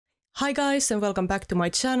Hi guys and welcome back to my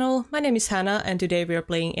channel. My name is Hanna and today we are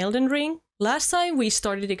playing Elden Ring. Last time we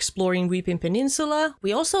started exploring Weeping Peninsula.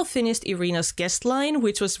 We also finished Irina's guest line,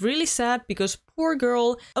 which was really sad because poor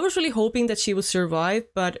girl. I was really hoping that she would survive,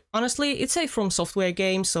 but honestly it's a From Software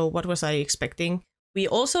game, so what was I expecting? We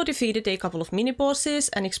also defeated a couple of mini-bosses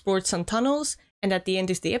and explored some tunnels, and at the end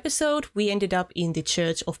of the episode we ended up in the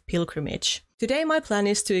Church of Pilgrimage. Today my plan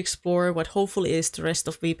is to explore what hopefully is the rest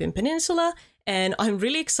of Weeping Peninsula, and I'm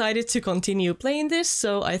really excited to continue playing this,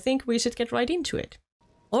 so I think we should get right into it.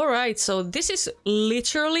 Alright, so this is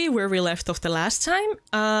literally where we left off the last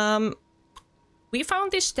time. We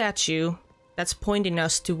found this statue that's pointing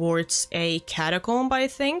us towards a catacomb, I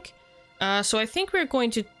think. So I think we're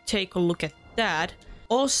going to take a look at that.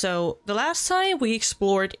 Also, the last time we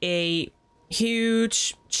explored a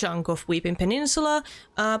huge chunk of Weeping Peninsula,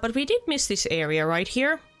 but we did miss this area right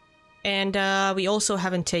here. And we also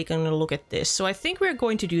haven't taken a look at this, so I think we're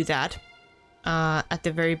going to do that at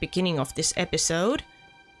the very beginning of this episode.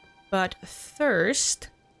 But first,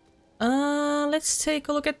 let's take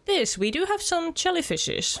a look at this. We do have some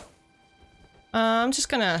jellyfishes. I'm just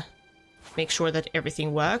gonna make sure that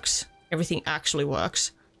everything works. Everything actually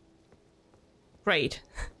works. Great.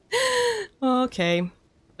 Okay,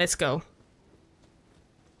 let's go.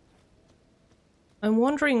 I'm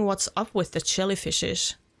wondering what's up with the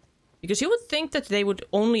jellyfishes. Because you would think that they would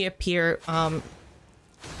only appear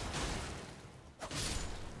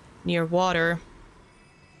near water.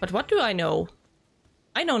 But what do I know?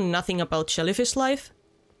 I know nothing about jellyfish life.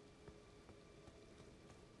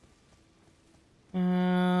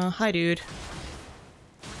 Hi dude.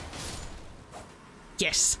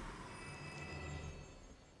 Yes!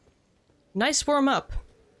 Nice warm up.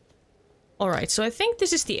 Alright, so I think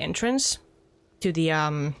this is the entrance to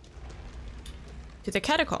the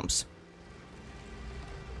catacombs.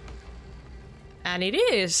 And it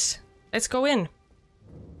is! Let's go in.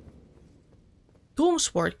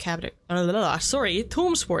 Tombsward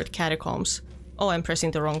Catacombs. Oh, I'm pressing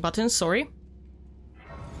the wrong button, sorry.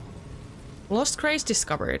 Lost Grace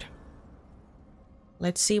discovered.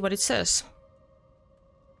 Let's see what it says.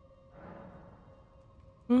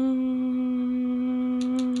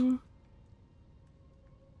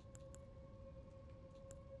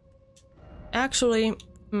 Actually,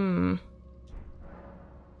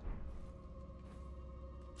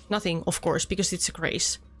 nothing, of course, because it's a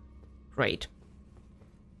grace. Great.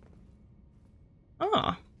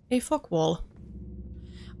 Ah, a fog wall.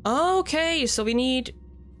 Okay, so we need...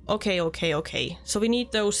 Okay. So we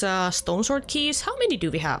need those stone sword keys. How many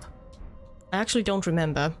do we have? I actually don't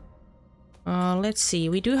remember. Let's see.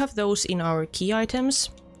 We do have those in our key items.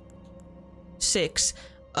 6.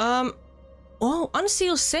 Oh,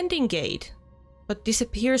 unseal sending gate. But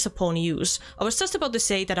disappears upon use. I was just about to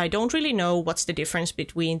say that I don't really know what's the difference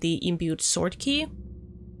between the imbued sword key.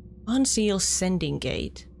 Unseal sending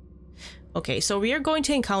gate. Okay, so we are going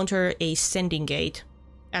to encounter a sending gate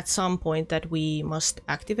at some point that we must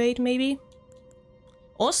activate, maybe.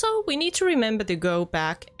 Also, we need to remember to go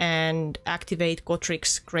back and activate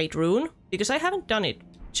Gottrik's Great Rune, because I haven't done it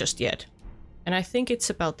just yet. And I think it's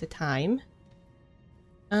about the time.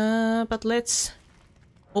 But let's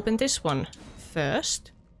open this one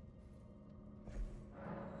first.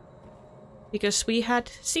 Because we had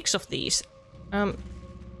 6 of these.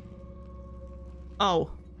 Oh.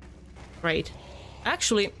 Great.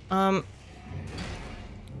 Actually, let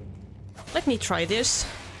me try this.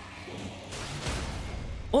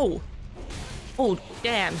 Oh. Oh,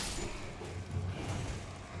 damn.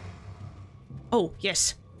 Oh,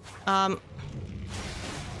 yes. I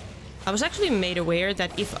was actually made aware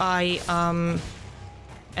that if I,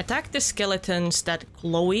 attack the skeletons that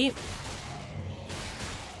glowy,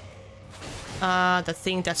 the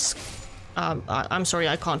thing that's, I'm sorry,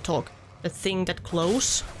 I can't talk. The thing that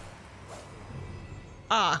glows.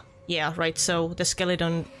 Ah, yeah, right, so the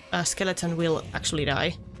skeleton will actually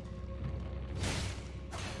die.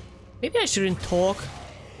 Maybe I shouldn't talk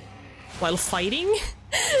while fighting,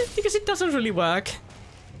 because it doesn't really work.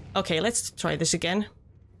 Okay, let's try this again.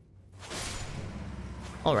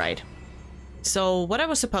 Alright. So, what I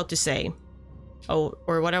was about to say,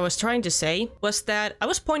 or what I was trying to say, was that I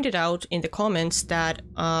was pointed out in the comments that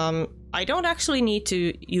I don't actually need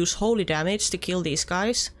to use holy damage to kill these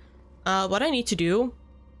guys. What I need to do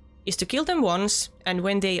is to kill them once, and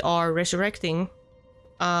when they are resurrecting,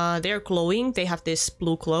 they're glowing, they have this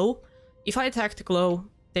blue glow. If I attack the glow,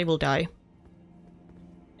 they will die.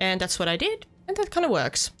 And that's what I did, and that kind of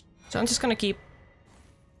works. So I'm just gonna keep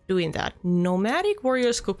doing that. Nomadic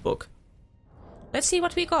Warriors Cookbook. Let's see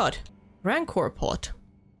what we got. Rancor Pot.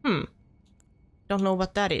 Don't know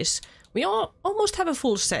what that is. We almost have a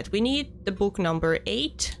full set. We need the book number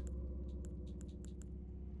 8.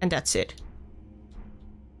 And that's it.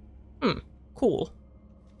 Cool.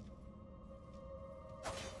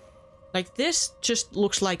 Like, this just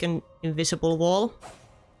looks like an invisible wall.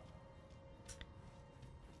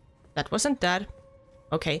 That wasn't that.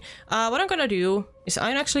 Okay. What I'm gonna do is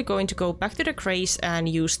I'm actually going to go back to the Grace and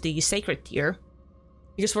use the Sacred Tier.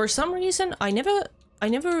 Because for some reason, I never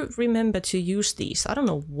remember to use these. I don't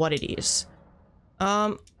know what it is.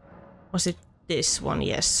 Was it this one?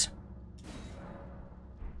 Yes.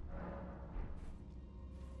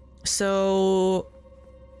 So...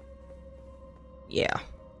 yeah.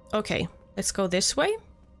 Okay, let's go this way.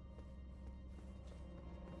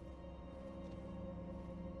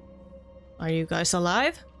 Are you guys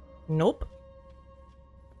alive? Nope.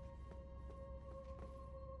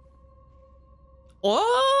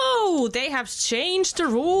 Oh, they have changed the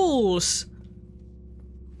rules.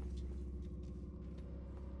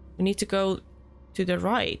 We need to go to the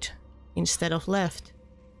right instead of left.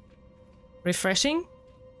 Refreshing.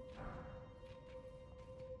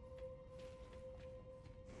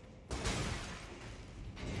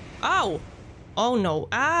 Ow! Oh no.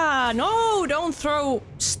 Ah, no! Don't throw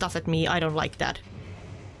stuff at me. I don't like that.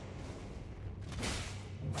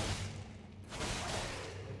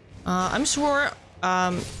 I'm sure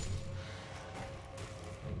I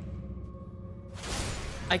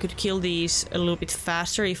could kill these a little bit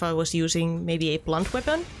faster if I was using maybe a blunt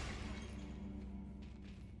weapon.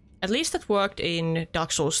 At least that worked in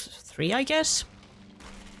Dark Souls 3, I guess.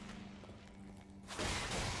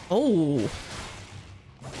 Oh.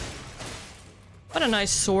 What a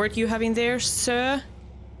nice sword you have in there, sir.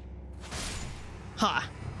 Ha.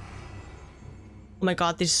 Oh my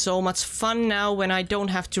god, this is so much fun now when I don't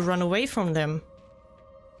have to run away from them.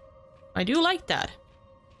 I do like that.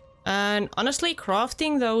 And honestly,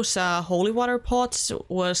 crafting those holy water pots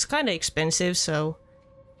was kind of expensive, so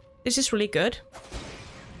this is really good.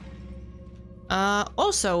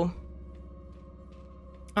 Also,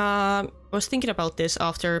 I was thinking about this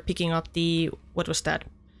after picking up the... what was that?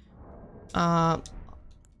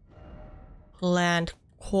 Land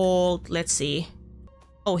called... let's see.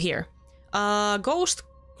 Oh, here. Ghost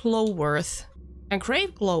Glowworth and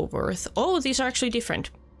Grave Glowworth. Oh, these are actually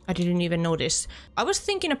different. I didn't even notice. I was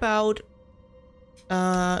thinking about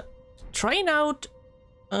trying out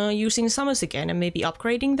using summons again and maybe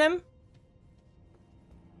upgrading them.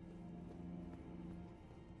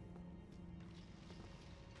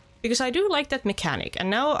 Because I do like that mechanic, and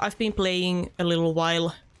now I've been playing a little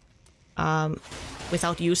while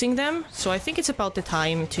without using them, so I think it's about the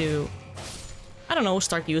time to, I don't know,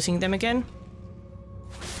 start using them again.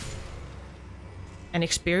 And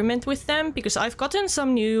experiment with them, because I've gotten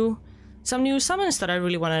some new summons that I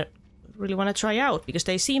really wanna try out, because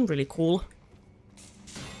they seem really cool.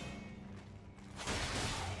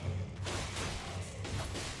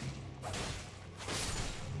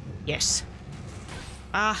 Yes.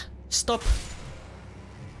 Ah, stop.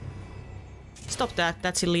 Stop that,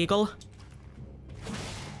 that's illegal.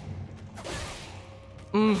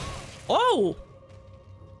 Oh!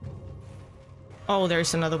 Oh,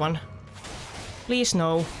 there's another one. Please,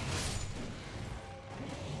 no.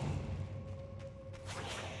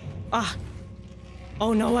 Ah!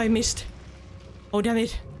 Oh no, I missed. Oh, damn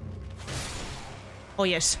it. Oh,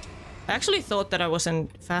 yes. I actually thought that I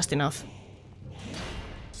wasn't fast enough.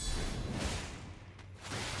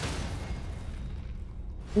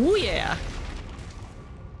 Ooh, yeah.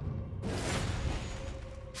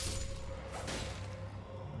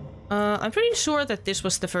 I'm pretty sure that this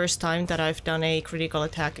was the first time that I've done a critical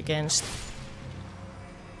attack against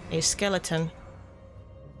a skeleton.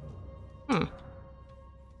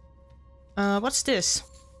 What's this?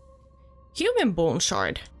 Human bone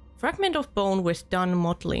shard. Fragment of bone with done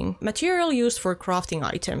mottling. Material used for crafting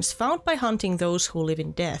items, found by hunting those who live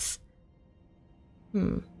in death.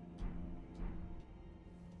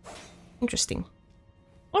 Interesting.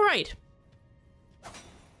 Alright.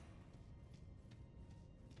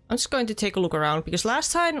 I'm just going to take a look around, because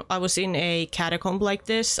last time I was in a catacomb like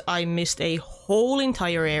this, I missed a whole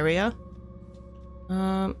entire area.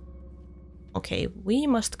 Okay, we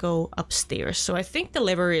must go upstairs. So I think the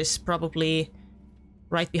lever is probably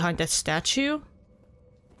right behind that statue.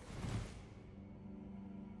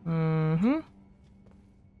 Oh,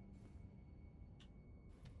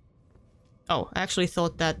 I actually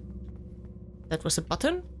thought that that was a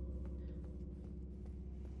button.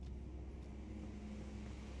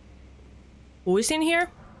 Who is in here?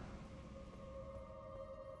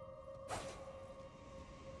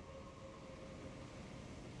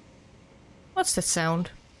 What's that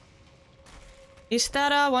sound? Is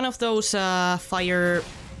that one of those fire...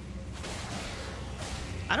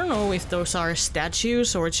 I don't know if those are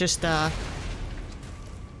statues or just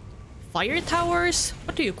fire towers?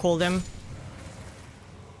 What do you call them?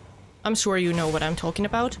 I'm sure you know what I'm talking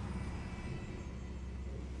about.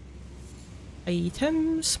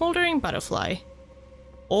 Item, smoldering butterfly.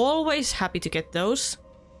 Always happy to get those.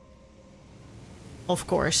 Of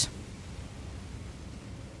course.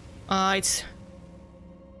 It's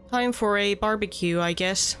time for a barbecue, I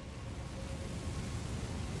guess.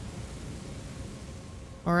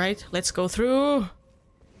 Alright, let's go through.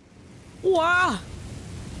 Wow!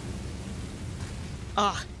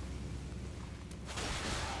 Ah.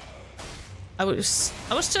 I was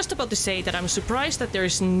just about to say that I'm surprised that there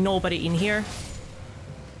is nobody in here.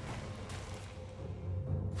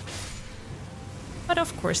 But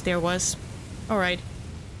of course there was. Alright.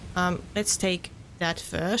 Let's take that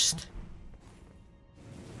first.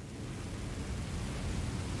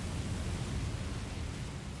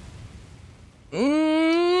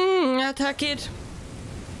 Attack it.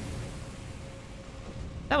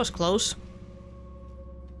 That was close.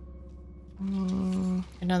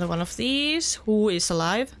 Another one of these. Who is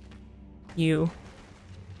alive? You.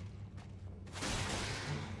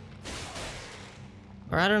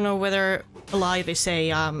 Or I don't know whether alive is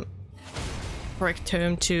a correct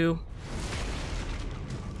term to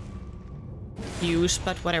use,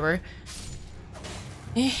 but whatever.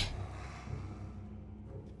 Eh.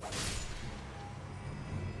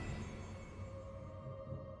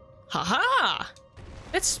 Haha!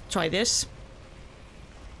 Let's try this.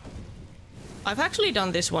 I've actually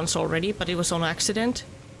done this once already, but it was on accident.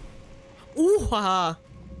 Ooh, haha!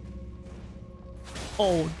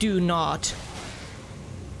 Oh, do not.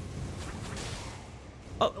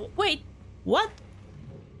 Oh, wait. What?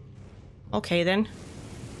 Okay, then.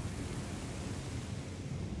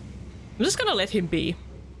 I'm just gonna let him be.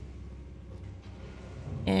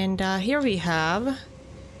 And here we have...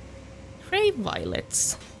 Grave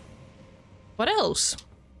violets. What else?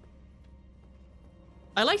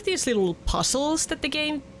 I like these little puzzles that the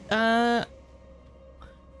game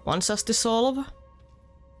wants us to solve.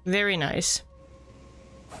 Very nice.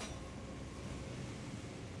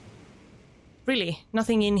 Really,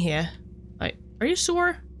 nothing in here. Are you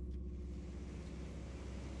sure?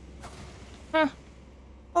 Huh.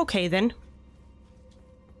 Okay then.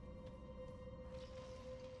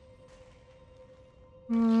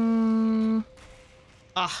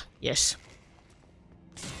 Ah, yes.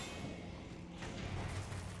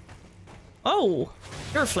 Oh,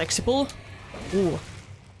 you're flexible. Ooh.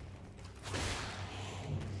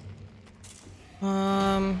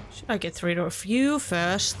 Should I get rid of you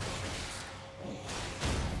first?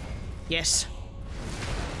 Yes.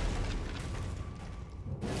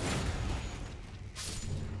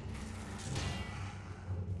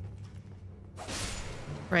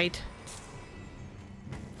 Right.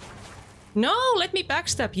 No, let me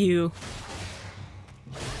backstab you.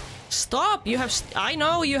 Stop! You have... I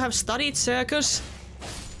know you have studied circus.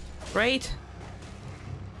 Great.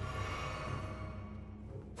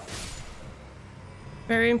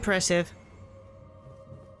 Very impressive.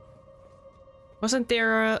 Wasn't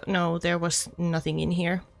there... No, there was nothing in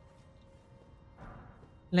here.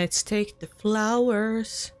 Let's take the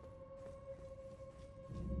flowers.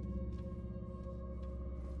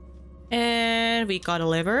 And we got a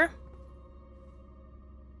liver.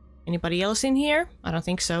 Anybody else in here? I don't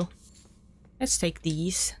think so. Let's take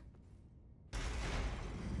these.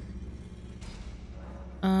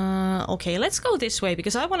 Okay, let's go this way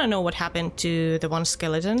because I want to know what happened to the one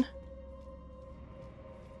skeleton.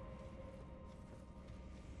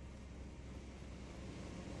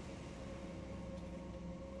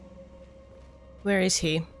 Where is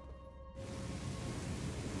he?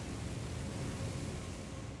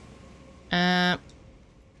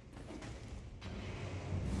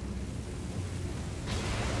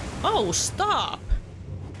 Oh, stop!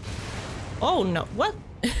 Oh no, what?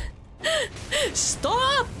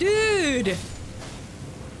 Stop, dude!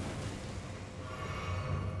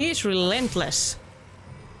 He's relentless.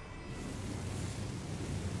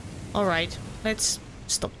 Alright, let's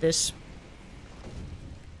stop this.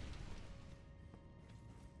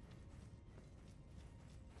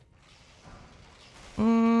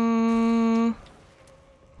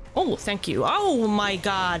 Oh, thank you. Oh my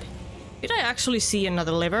god. Did I actually see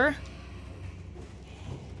another liver?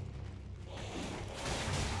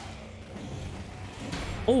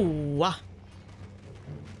 Oh.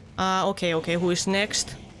 Okay, okay. Who is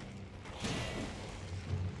next?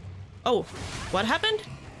 Oh, what happened?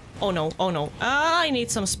 Oh no, oh no. I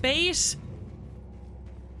need some space.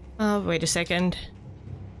 Wait a second.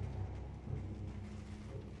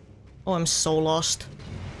 Oh, I'm so lost.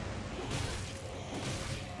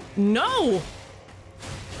 No!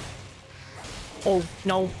 Oh,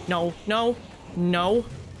 no, no, no, no.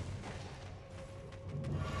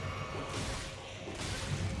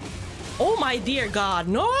 Oh my dear god,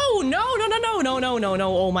 no, no, no, no, no, no, no, no,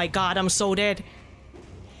 no, oh my god, I'm so dead.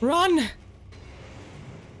 Run!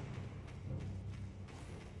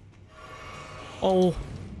 Oh.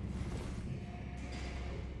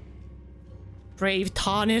 Brave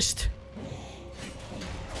tarnished.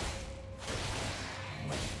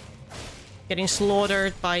 Getting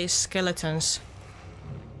slaughtered by skeletons.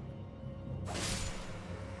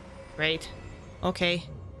 Great. Okay.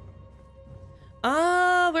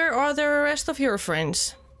 Where are the rest of your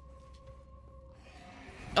friends?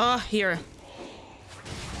 Here.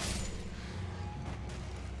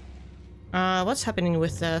 What's happening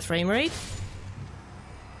with the frame rate?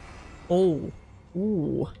 Oh.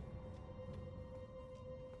 Ooh.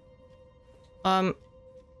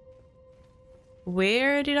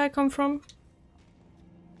 Where did I come from?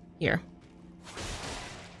 Here.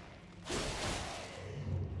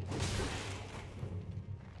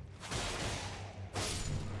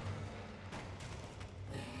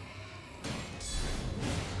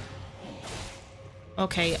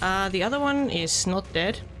 Okay, the other one is not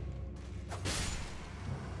dead.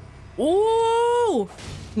 Ooh!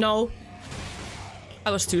 No. I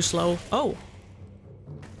was too slow. Oh.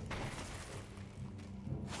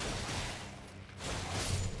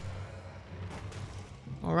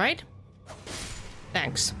 Alright.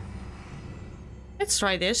 Thanks. Let's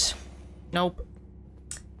try this. Nope.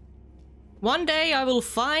 One day I will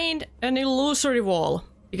find an illusory wall.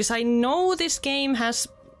 Because I know this game has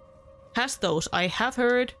those. I have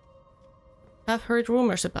heard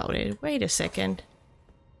rumors about it. Wait a second.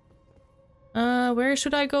 Where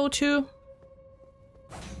should I go to?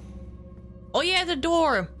 Oh yeah, the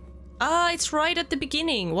door! It's right at the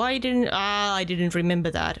beginning. Why didn't... I didn't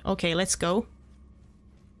remember that. Okay, let's go.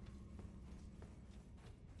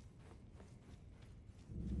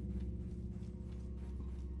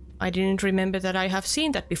 I didn't remember that I have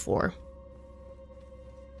seen that before.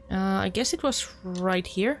 I guess it was right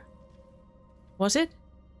here. Was it?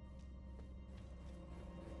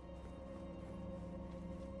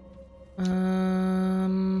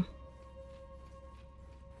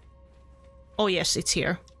 Oh yes, it's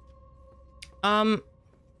here.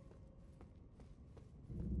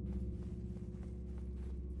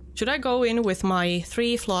 Should I go in with my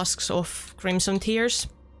 3 flasks of Crimson Tears?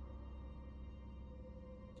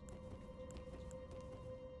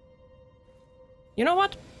 You know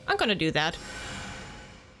what? I'm gonna do that.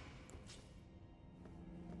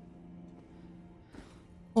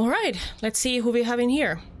 Alright, let's see who we have in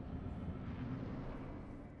here.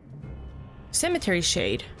 Cemetery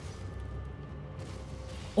Shade.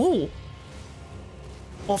 Oh!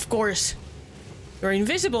 Of course! You're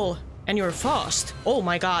invisible! And you're fast! Oh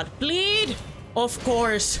my god! Bleed! Of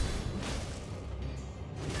course!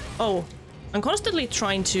 Oh, I'm constantly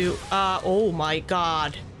trying to... oh my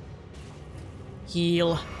god.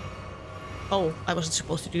 Heal. Oh, I wasn't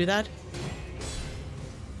supposed to do that.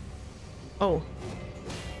 Oh.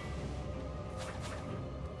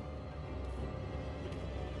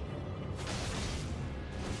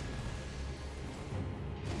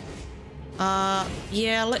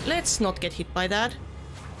 Yeah, let's not get hit by that.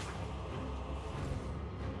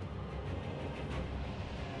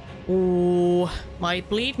 Ooh, my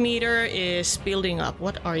bleed meter is building up.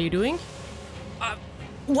 What are you doing?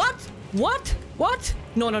 What? What? What?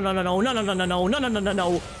 No, no, no, no, no, no, no, no, no, no, no, no, no, no,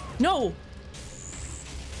 no, no.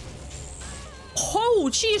 Oh,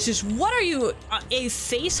 Jesus, what are you? A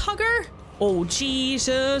face hugger? Oh,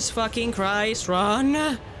 Jesus fucking Christ,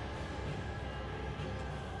 run.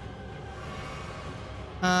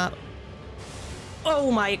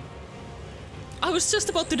 Oh my... I was just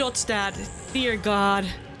about to dodge that. Dear God.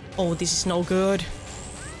 Oh, this is no good.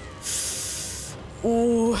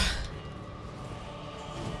 Ooh.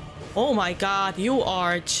 Oh my god, you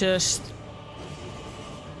are just...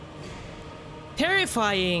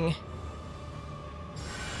 terrifying.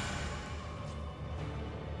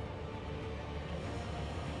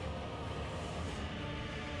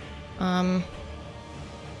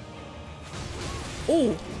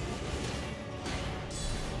 Oh!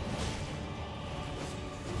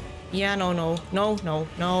 Yeah, no, no, no, no,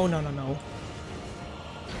 no, no, no, no.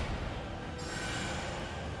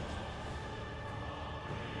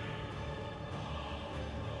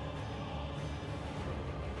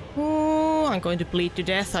 Oh, I'm going to bleed to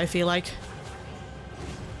death, I feel like.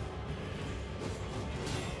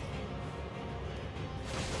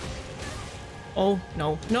 Oh,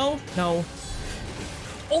 no, no, no.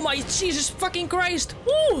 Oh my Jesus fucking Christ!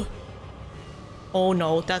 Woo! Oh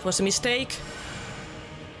no, that was a mistake.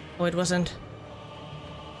 Oh, it wasn't.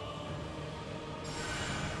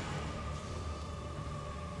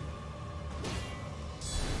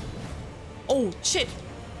 Oh shit!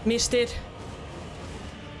 Missed it.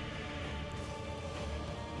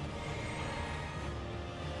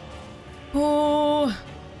 Oh,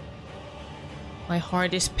 my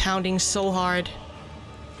heart is pounding so hard.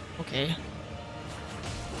 Okay.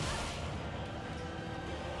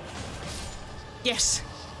 Yes.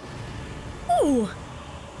 Ooh.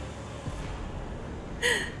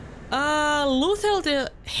 Leyndell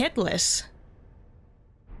the Headless.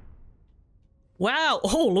 Wow.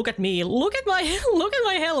 Oh, look at me. Look at my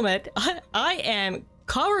helmet. I am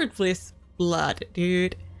covered with blood,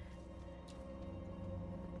 dude.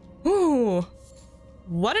 Ooh.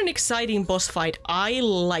 What an exciting boss fight. I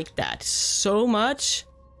like that so much.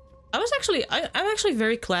 I'm actually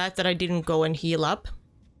very glad that I didn't go and heal up.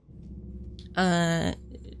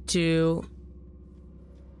 To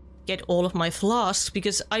get all of my flasks,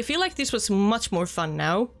 because I feel like this was much more fun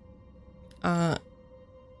now.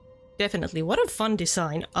 Definitely. What a fun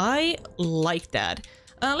design. I like that.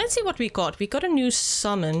 Let's see what we got. We got a new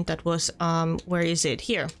summon that was, where is it?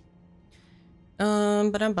 Here.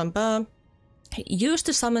 Used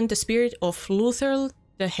to summon the spirit of Tutrle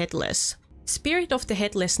the Headless. Spirit of the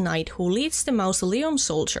Headless Knight who leads the Mausoleum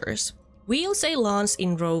soldiers. Wields a lance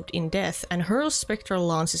enrobed in death and hurls spectral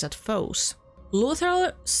lances at foes.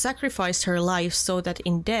 Tutrle sacrificed her life so that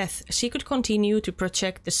in death she could continue to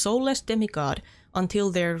protect the soulless demigod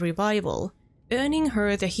until their revival, earning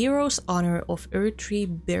her the hero's honor of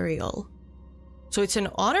Erdtree burial. So it's an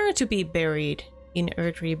honor to be buried in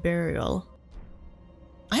Erdtree burial.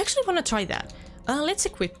 I actually want to try that. Let's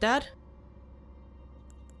equip that.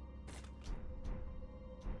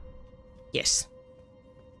 Yes.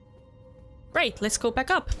 Great, let's go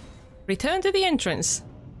back up. Return to the entrance.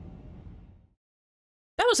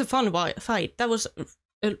 That was a fun fight. That was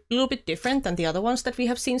a little bit different than the other ones that we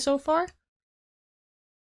have seen so far.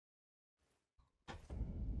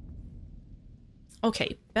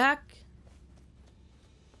 Okay, back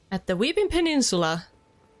at the Weeping Peninsula.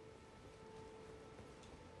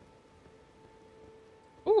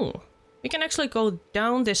 Ooh, we can actually go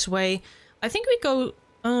down this way. I think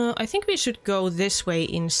we should go this way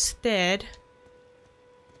instead.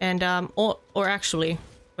 And or actually,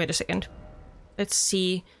 wait a second. Let's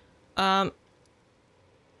see. It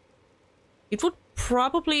would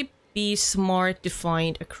probably be smart to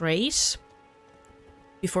find a grace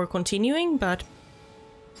before continuing, but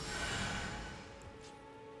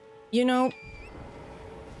you know,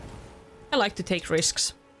 I like to take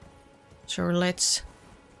risks. Sure, let's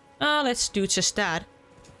do just that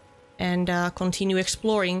and continue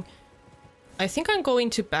exploring. I think I'm going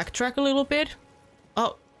to backtrack a little bit.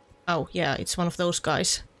 Oh yeah, it's one of those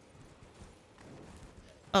guys.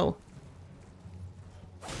 Oh.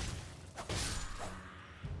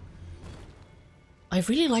 I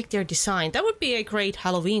really like their design. That would be a great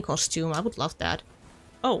Halloween costume. I would love that.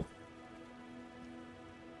 Oh.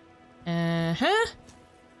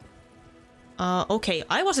 Okay,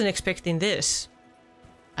 I wasn't expecting this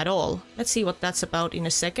at all. Let's see what that's about in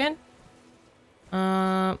a second.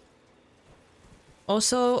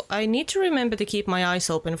 Also, I need to remember to keep my eyes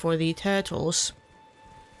open for the turtles.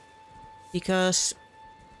 Because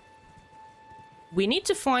we need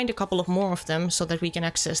to find a couple of more of them so that we can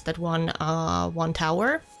access that one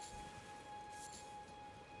tower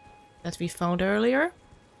that we found earlier.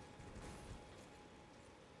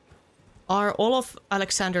 Are all of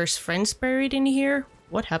Alexander's friends buried in here?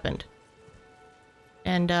 What happened?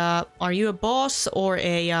 And are you a boss or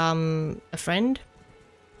a friend?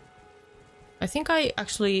 I think I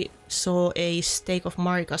actually saw a stake of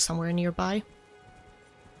Marika somewhere nearby.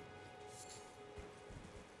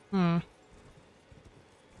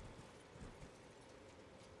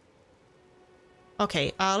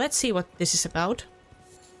 Okay, let's see what this is about.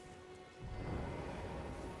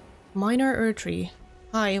 Minor Erdtree.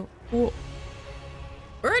 Hi. Who?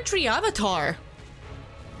 Erdtree Avatar!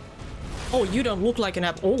 Oh, you don't look like an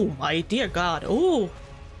app. Oh my dear god. Oh.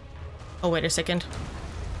 Oh, wait a second.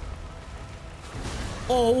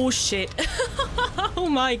 Oh shit. Oh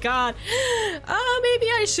my god. Maybe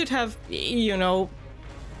I should have, you know...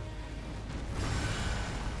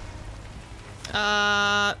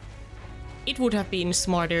 it would have been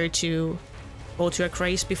smarter to go to a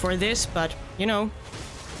craze before this, but, you know...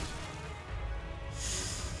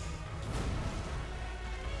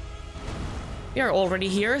 We are already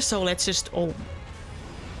here, so let's just... Oh.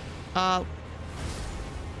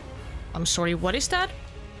 I'm sorry, what is that?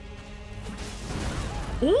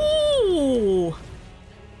 Ooh!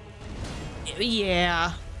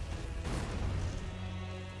 Yeah.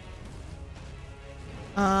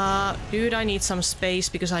 Dude, I need some space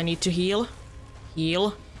because I need to heal.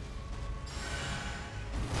 Heal.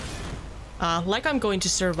 Like I'm going to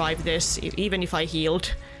survive this, even if I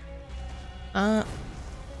healed. Do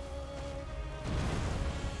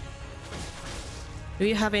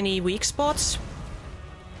you have any weak spots?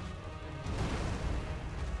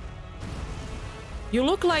 You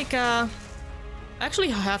look like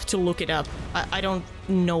actually, I have to look it up. I don't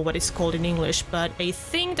know what it's called in English, but a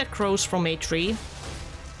thing that grows from a tree.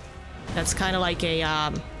 That's kind of like a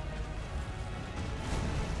I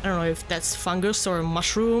don't know if that's fungus or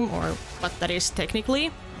mushroom or what that is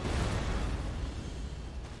technically.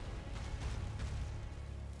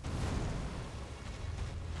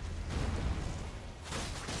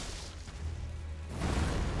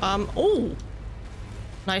 Oh!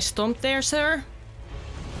 Nice stomp there, sir.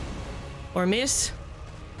 Or miss.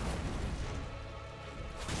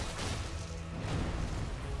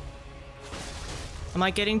 Am I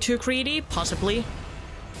getting too greedy? Possibly.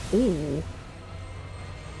 Ooh.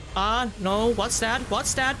 No, what's that?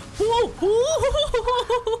 What's that? Ooh!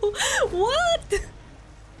 Ooh! What?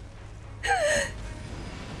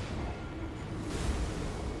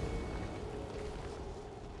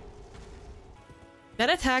 That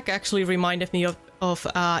attack actually reminded me of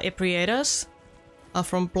Erdtree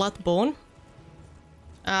from Bloodborne.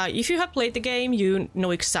 If you have played the game, you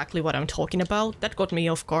know exactly what I'm talking about. That got me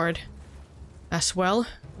off guard as well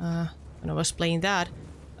when I was playing that.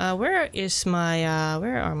 Where is my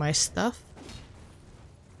where are my stuff?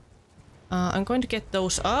 I'm going to get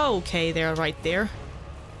those. Oh, okay, they're right there.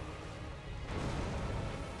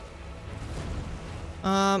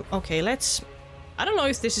 Okay, let's... I don't know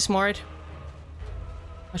if this is smart.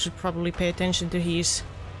 I should probably pay attention to his...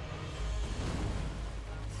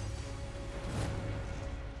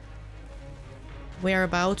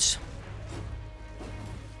 whereabouts.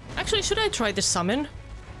 Actually, should I try the summon?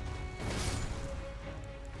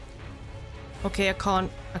 Okay, I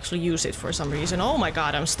can't actually use it for some reason. Oh my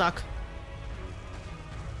god, I'm stuck.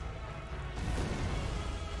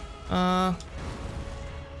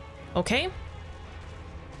 Okay.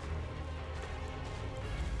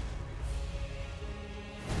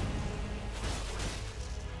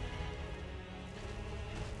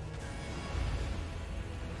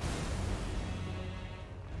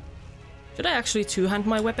 Should I actually two-hand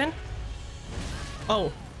my weapon?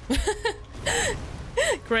 Oh.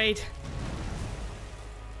 Great.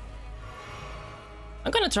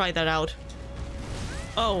 I'm gonna try that out.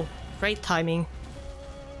 Oh, great timing.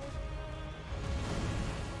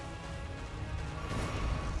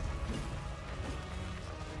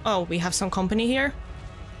 Oh, we have some company here.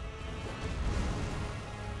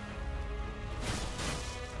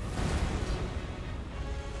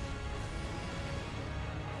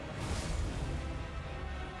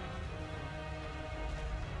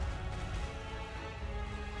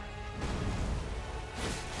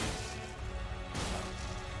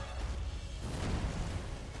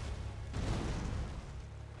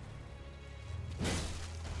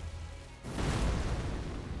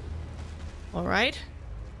 All right.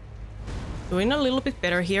 Doing a little bit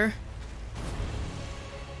better here.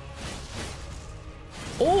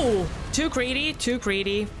 Oh, too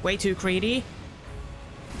greedy, way too greedy.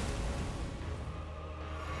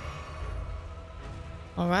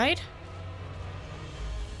 All right.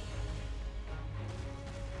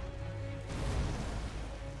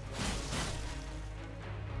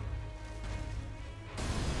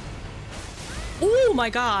 Oh my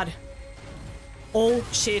god. Oh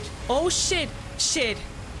shit. Oh shit. Shit.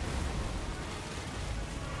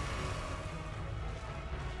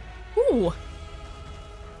 Ooh.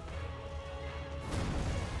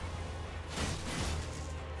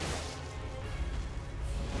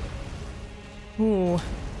 Ooh.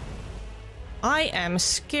 I am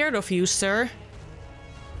scared of you, sir.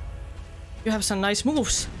 You have some nice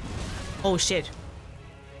moves. Oh shit.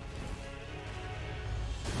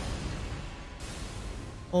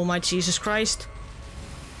 Oh my Jesus Christ.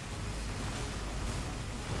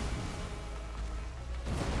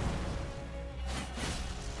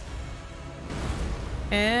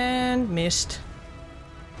 And missed.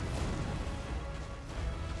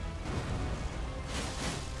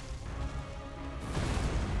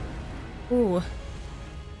 Ooh.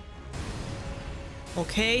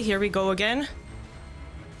 Okay, here we go again.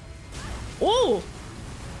 Ooh!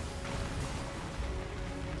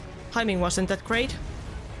 Timing wasn't that great.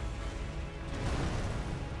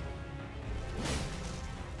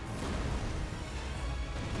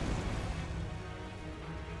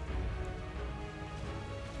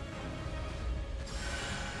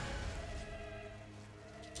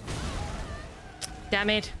 Damn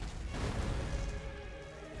it.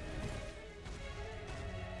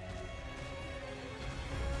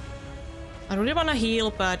 I really want to heal,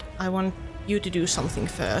 but I want you to do something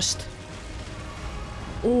first.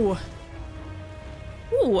 Ooh.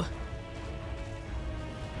 Ooh.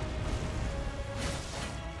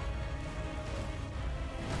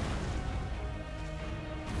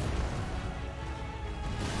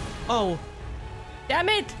 Oh. Damn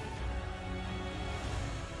it!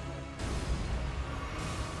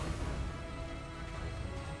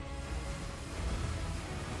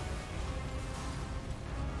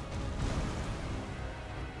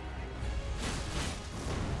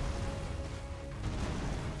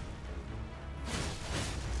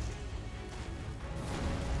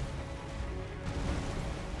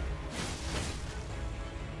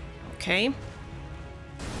 Okay.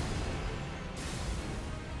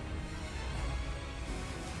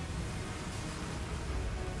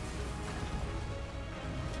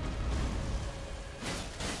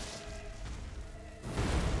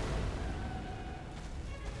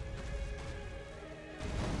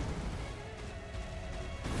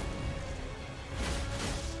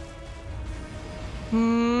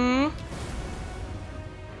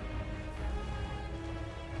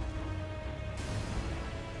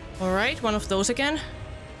 Alright, one of those again.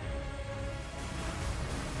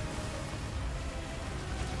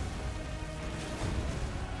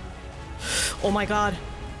 Oh my god.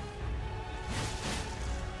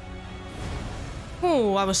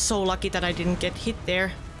 Oh, I was so lucky that I didn't get hit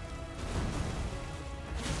there.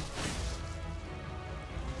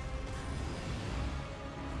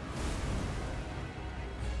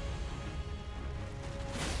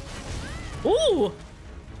 Ooh!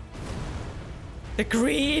 The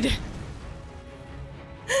greed!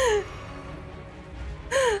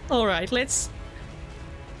 Alright, let's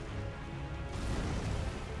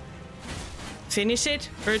finish it.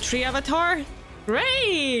 Erdtree Avatar.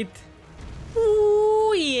 Great!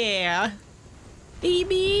 Ooh, yeah!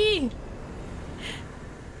 Baby!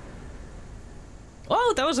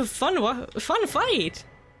 Oh, that was a fun fight!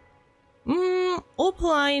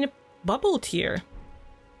 Opaline Bubble Tier.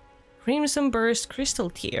 Crimson Burst Crystal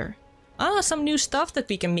Tier. Ah, some new stuff that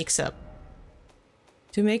we can mix up.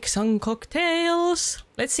 To make some cocktails.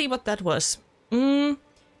 Let's see what that was.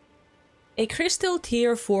 A crystal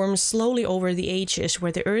tear forms slowly over the ages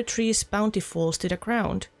where the Erdtree's bounty falls to the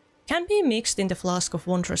ground. Can be mixed in the flask of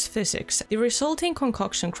wondrous physics. The resulting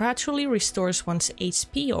concoction gradually restores one's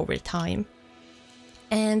HP over time.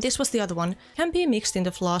 And this was the other one. Can be mixed in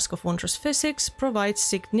the flask of wondrous physics, provides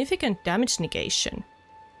significant damage negation.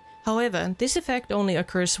 However, this effect only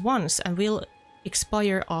occurs once and will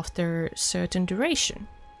expire after certain duration.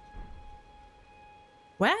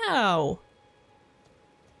 Wow!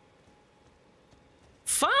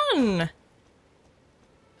 Fun!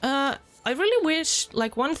 I really wish,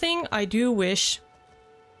 like one thing I do wish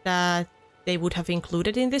that they would have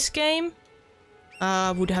included in this game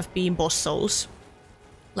would have been boss souls,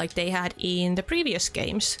 like they had in the previous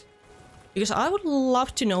games. Because I would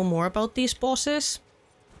love to know more about these bosses.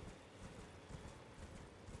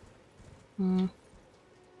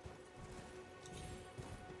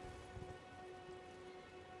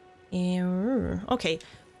 Okay,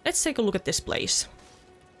 let's take a look at this place.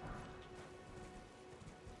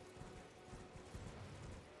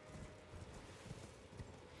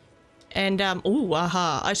 And, ooh,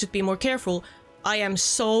 aha, I should be more careful. I am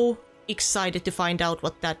so excited to find out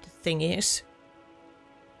what that thing is.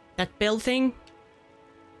 That bell thing.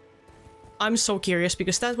 I'm so curious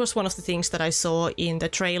because that was one of the things that I saw in the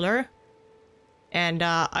trailer. And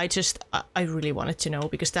I really wanted to know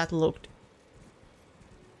because that looked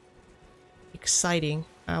exciting.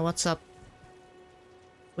 What's up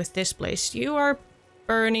with this place? You are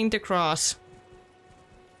burning the cross.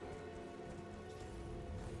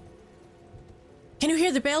 Can you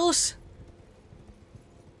hear the bells?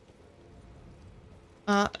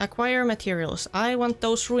 Acquire materials. I want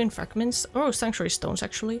those ruin fragments. Oh, sanctuary stones,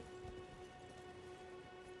 actually.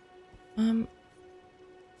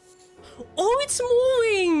 Oh, it's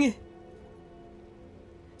moving!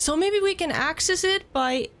 So maybe we can access it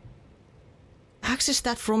by... access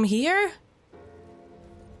that from here?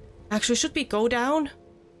 Actually, should we go down?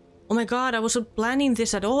 Oh my god, I wasn't planning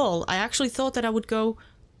this at all. I actually thought that I would go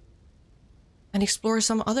and explore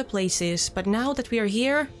some other places. But now that we are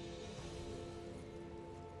here,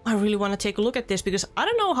 I really want to take a look at this because I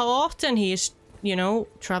don't know how often he is, you know,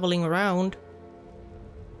 traveling around.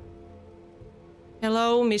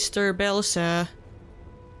 Hello, Mr. Belsa.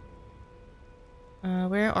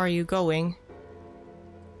 Where are you going?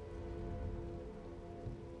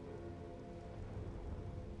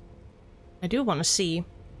 I do want to see.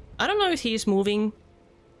 I don't know if he's moving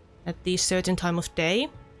at this certain time of day.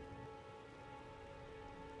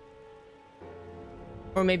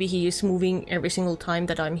 Or maybe he is moving every single time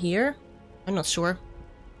that I'm here. I'm not sure.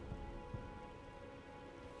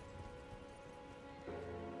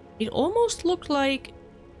 It almost looked like...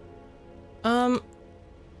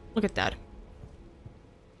 look at that.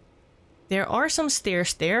 There are some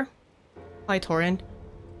stairs there. Hi, Torrent.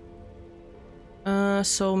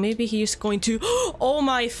 So maybe he's going to... Oh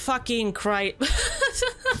my fucking Christ.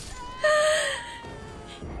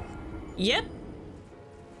 Yep.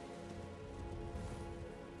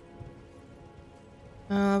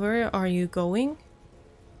 Where are you going?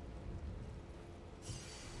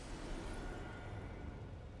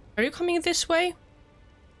 Are you coming this way?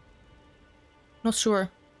 Not sure.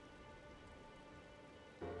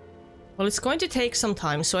 Well, it's going to take some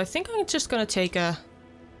time, so I think I'm just gonna take a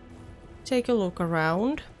look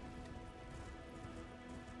around.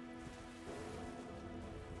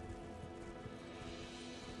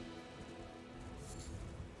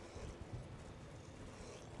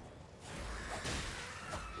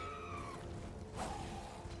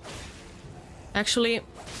 Actually,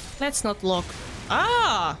 let's not look.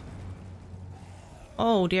 Ah!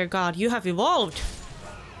 Oh dear God, you have evolved.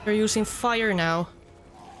 You're using fire now.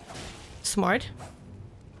 Smart.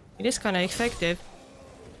 It is kind of effective.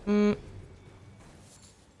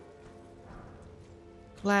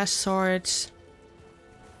 Glass swords.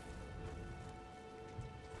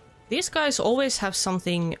 These guys always have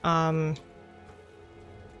something,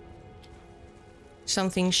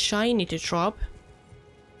 something shiny to drop.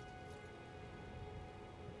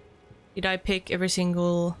 Did I pick every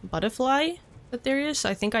single butterfly that there is?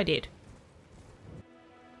 I think I did.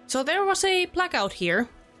 So there was a blackout here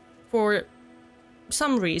for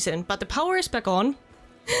some reason, but the power is back on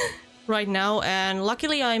right now, and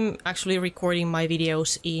luckily I'm actually recording my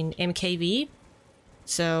videos in MKV,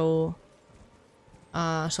 so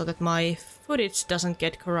that my footage doesn't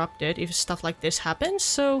get corrupted if stuff like this happens,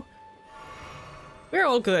 so we're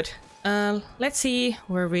all good. Let's see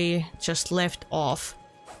where we just left off.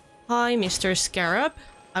 Hi, Mr. Scarab.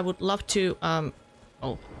 I would love to,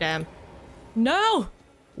 oh, damn. No!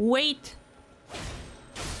 Wait!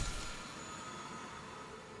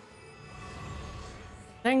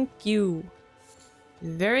 Thank you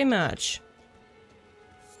very much.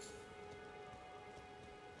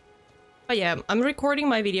 But yeah, I'm recording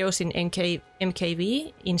my videos in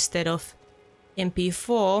MKV instead of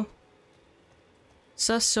MP4.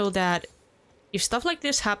 Just so that if stuff like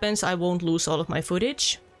this happens, I won't lose all of my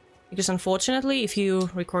footage. Because unfortunately, if you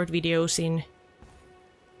record videos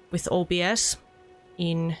with OBS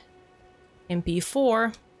in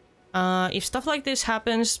MP4, if stuff like this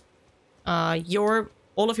happens,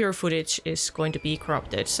 all of your footage is going to be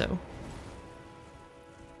corrupted, so...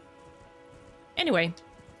 Anyway,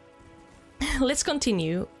 let's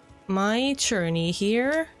continue my journey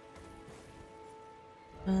here.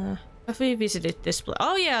 Have we visited this place?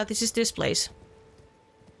 Oh yeah, this is this place.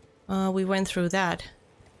 We went through that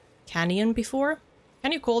canyon before.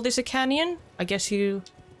 Can you call this a canyon? I guess you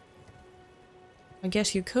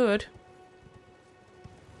could.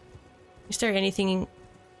 Is there anything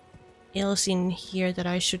else in here that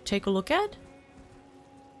I should take a look at?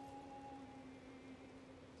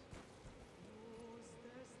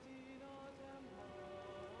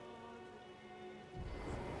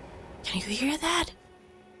 Can you hear that?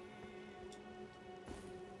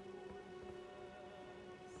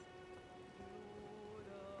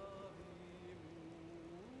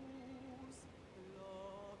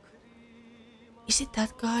 Is it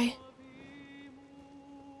that guy?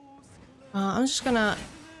 I'm just gonna...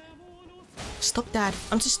 Stop that.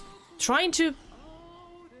 I'm just trying to...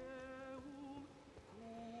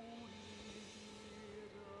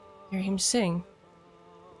 hear him sing.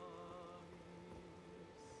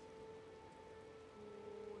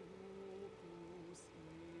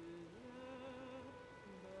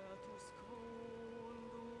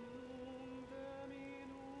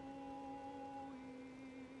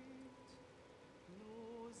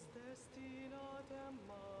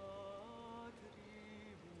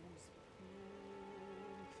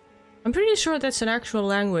 I'm pretty sure that's an actual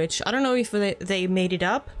language. I don't know if they made it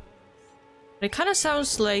up. But it kind of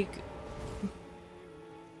sounds like...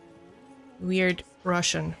 weird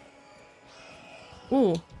Russian.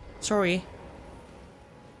 Ooh, sorry.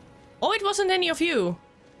 Oh, it wasn't any of you!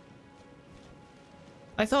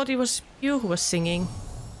 I thought it was you who was singing.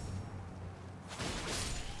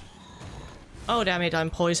 Oh, damn it, I'm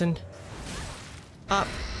poisoned. Ah,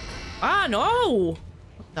 no!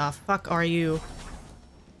 What the fuck are you?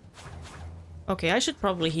 Okay, I should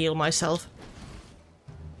probably heal myself.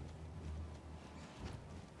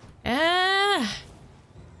 Ah!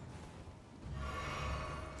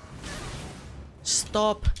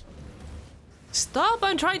 Stop. Stop,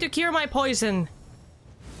 I'm trying to cure my poison.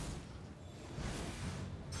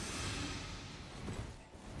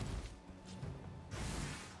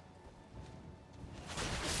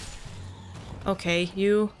 Okay,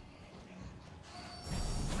 you.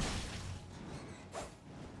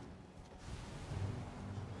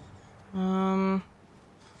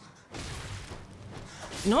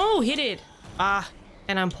 No, hit it! Ah,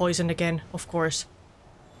 and I'm poisoned again, of course.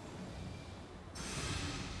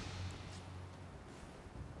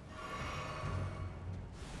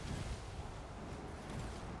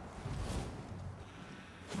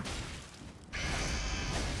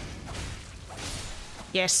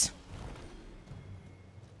 Yes.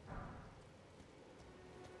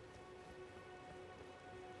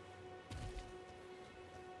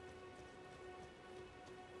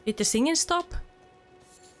 Did the singing stop?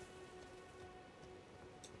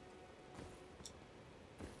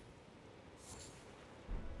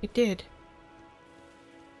 It did.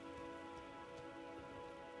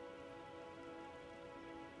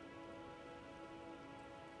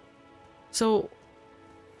 So...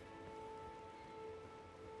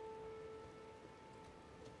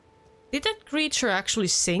 did that creature actually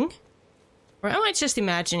sing? Or am I just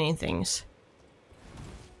imagining things?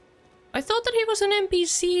 I thought that he was an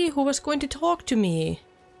NPC who was going to talk to me.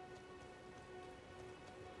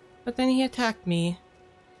 But then he attacked me.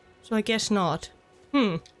 So I guess not.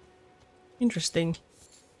 Interesting.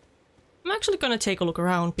 I'm actually gonna take a look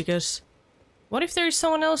around because... what if there is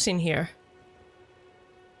someone else in here?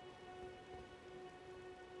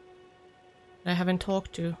 That I haven't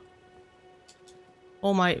talked to.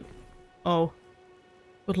 Oh my... oh.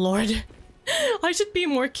 Good lord. I should be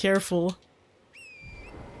more careful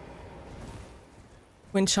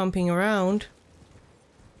when jumping around.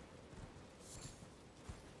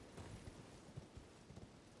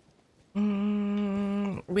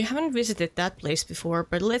 We haven't visited that place before,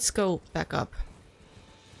 but let's go back up.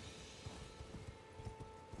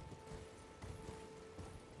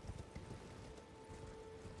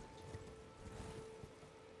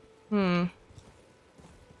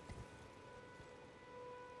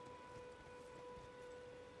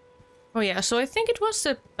 Oh yeah, so I think it was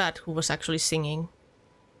the bat who was actually singing.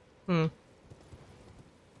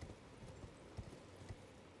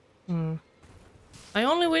 I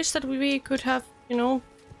only wish that we could have, you know,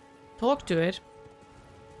 talked to it.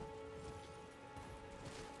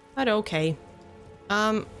 But okay.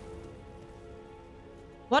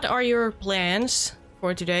 What are your plans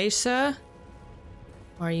for today, sir?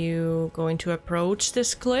 Are you going to approach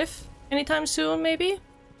this cliff anytime soon, maybe?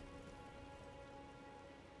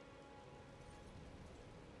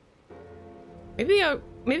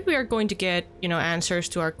 Maybe we are going to get, you know, answers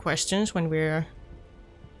to our questions when we're...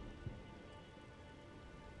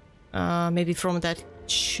 maybe from that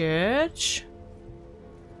church?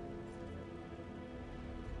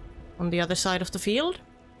 On the other side of the field?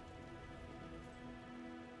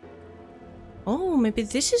 Oh, maybe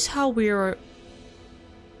this is how we're...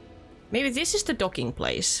 maybe this is the docking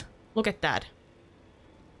place. Look at that.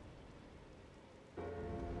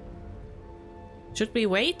 Should we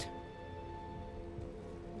wait?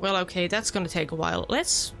 Well, okay, that's gonna take a while.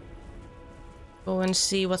 Let's go and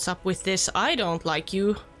see what's up with this. I don't like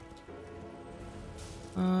you.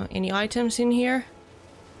 Any items in here?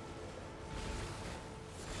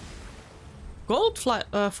 Gold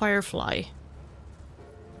firefly.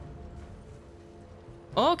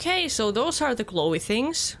 Okay, so those are the glowy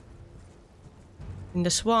things in the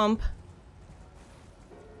swamp.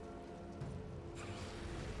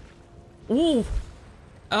 Ooh.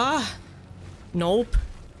 Ah. Nope.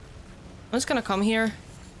 I'm just gonna come here.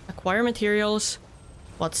 Acquire materials.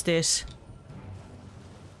 What's this?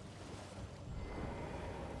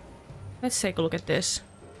 Let's take a look at this.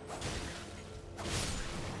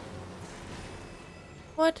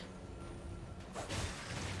 What?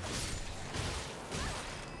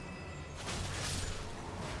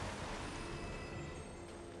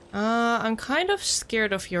 I'm kind of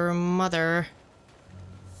scared of your mother.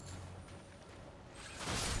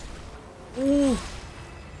 Ooh.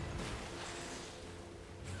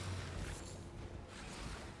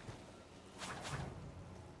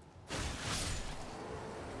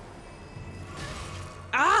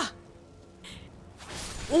 Ah!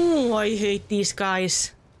 Oh, I hate these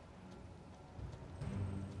guys.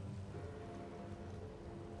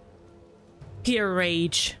 Pure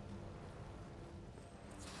rage.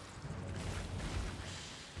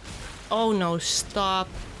 Oh no, stop.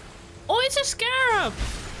 Oh, it's a scarab!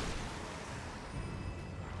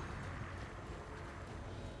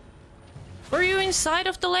 Were you inside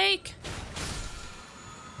of the lake?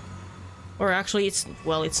 Or actually, it's...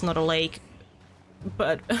 well, it's not a lake.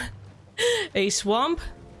 But... a swamp?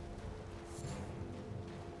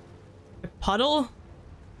 A puddle?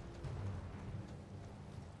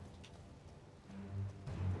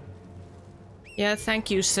 Yeah,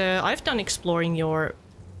 thank you, sir. I've done exploring your...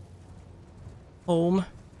 home.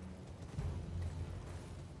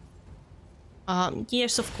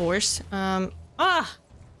 Yes, of course.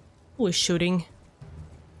 Who is shooting?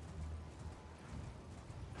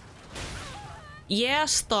 Yeah,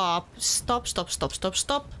 stop. Stop, stop, stop, stop,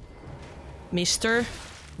 stop. Mister.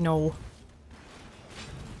 No.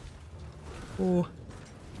 Ooh.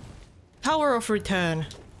 Power of return.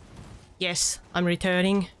 Yes, I'm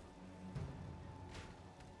returning.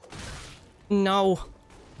 No.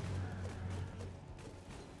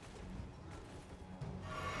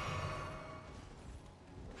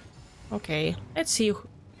 Okay, let's see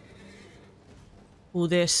who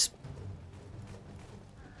this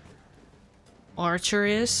archer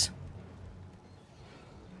is.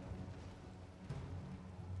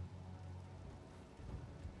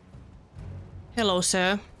 Hello,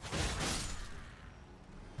 sir.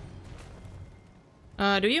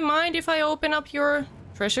 Do you mind if I open up your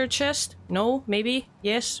treasure chest? No? Maybe?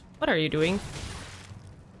 Yes? What are you doing?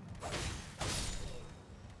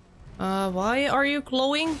 Why are you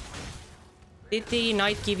glowing? Did the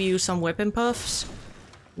knight give you some weapon buffs?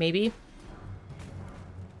 Maybe?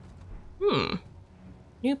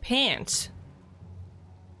 New pants.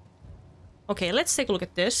 Okay, let's take a look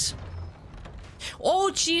at this.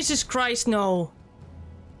 Oh, Jesus Christ, no!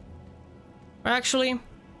 Actually...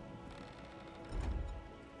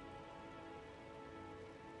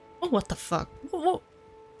 oh, what the fuck? Whoa.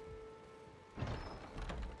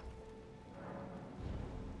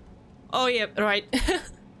 Oh, yeah, right.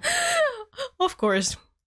 Of course.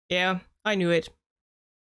 Yeah, I knew it.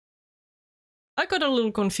 I got a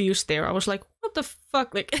little confused there. I was like, what the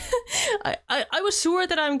fuck? Like, I was sure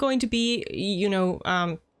that I'm going to be, you know,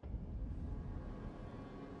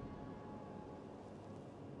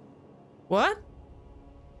 what?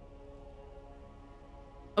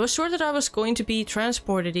 I was sure that I was going to be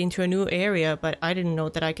transported into a new area, but I didn't know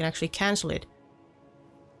that I can actually cancel it.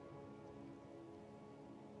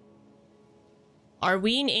 Are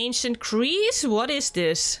we in ancient Greece? What is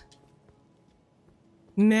this?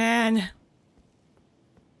 Man.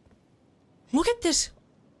 Look at this.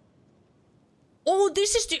 Oh,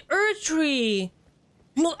 this is the Erdtree.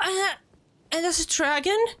 Look, and there's a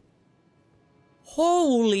dragon?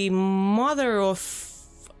 Holy mother of...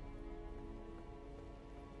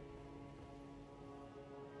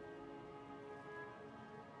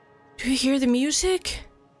 do you hear the music?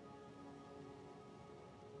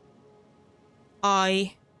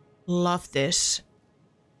 I love this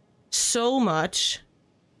so much.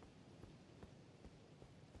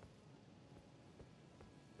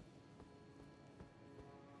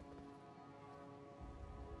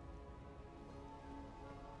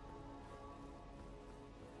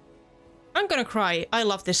 I'm gonna cry. I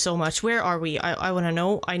love this so much. Where are we? I wanna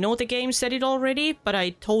know. I know the game said it already, but I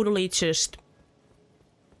totally just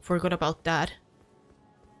forgot about that.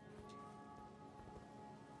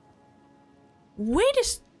 Wait a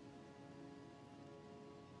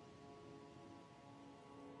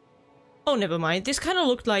oh, never mind. This kind of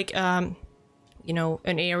looked like, you know,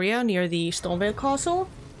 an area near the Stonevale Castle.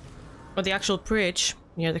 Or the actual bridge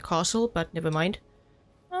near the castle, but never mind.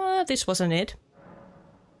 This wasn't it.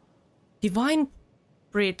 Divine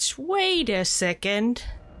Bridge. Wait a second.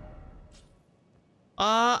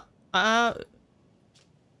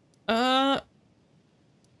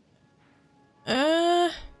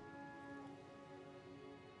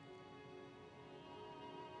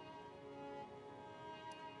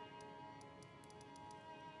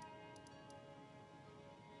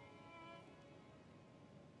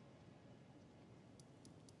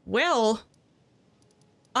 Well,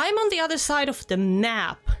 I'm on the other side of the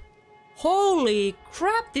map. Holy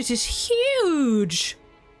crap, this is huge!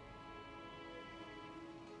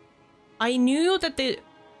 I knew that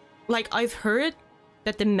I've heard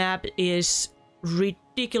that the map is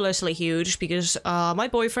ridiculously huge because my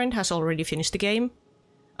boyfriend has already finished the game.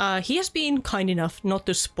 He has been kind enough not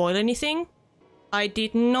to spoil anything. I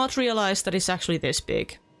did not realize that it's actually this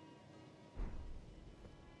big.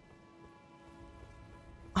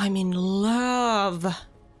 I'm in love.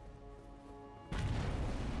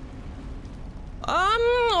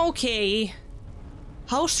 Okay.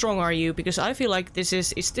 How strong are you? Because I feel like this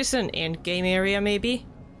is this an endgame area maybe?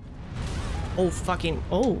 Oh, fucking...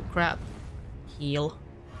 Oh, crap. Heal.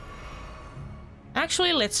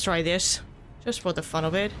 Actually, let's try this. Just for the fun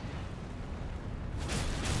of it.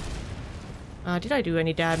 Did I do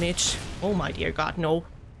any damage? Oh my dear god, no.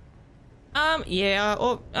 Yeah.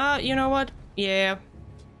 Oh, you know what? Yeah.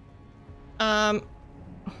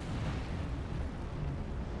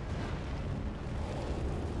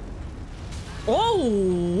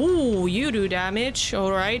 Oh, you do damage.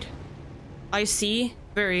 Alright. I see.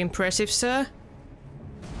 Very impressive, sir.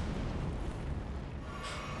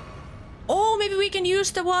 Oh, maybe we can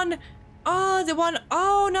use the one... Oh, the one...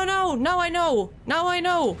 Oh, no, no. Now I know. Now I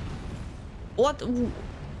know. What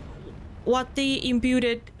the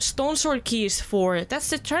imbued stone sword key is for. That's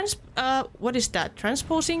the what is that?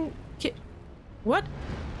 Transposing key? What?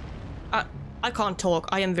 I can't talk.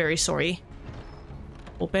 I am very sorry.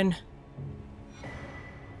 Open.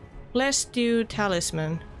 Let's do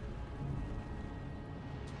talisman.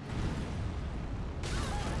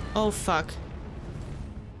 Oh, fuck.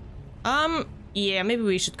 Yeah, maybe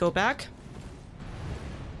we should go back.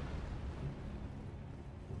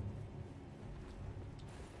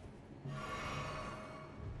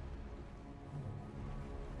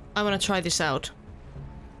 I wanna try this out.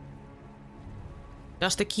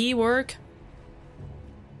 Does the key work?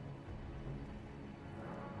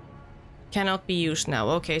 Cannot be used now.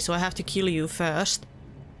 Okay, so I have to kill you first.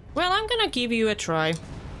 Well, I'm gonna give you a try.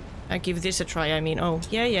 I give this a try, I mean. Oh,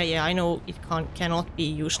 yeah, I know it cannot be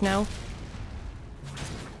used now.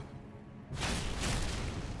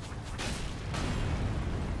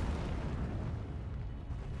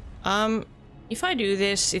 If I do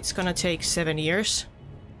this, it's gonna take 7 years.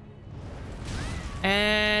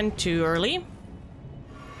 And too early.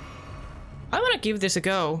 I wanna give this a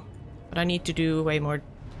go, but I need to do way more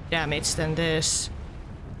damage than this.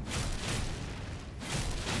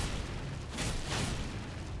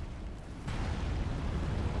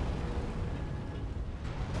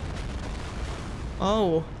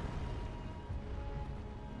 Oh.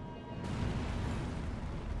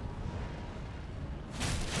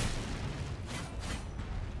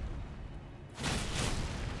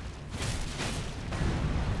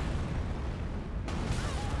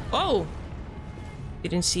 Oh!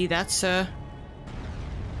 Didn't see that, sir.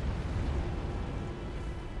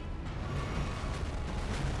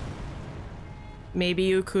 Maybe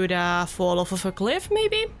you could fall off of a cliff,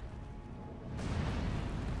 maybe?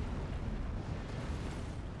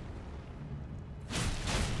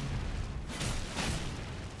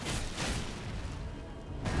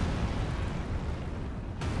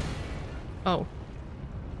 Oh.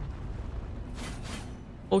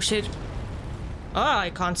 Oh shit. Ah, I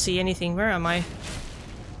can't see anything. Where am I?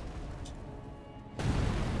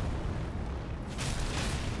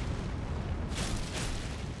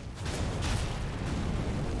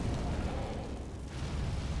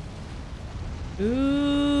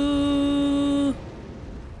 Ooh.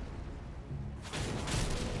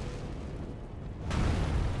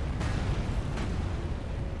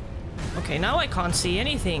 Okay, now I can't see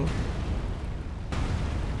anything.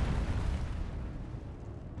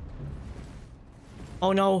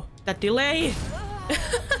 Oh no, that delay!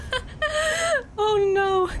 Oh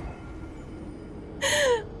no!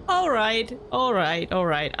 Alright.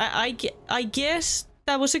 I guess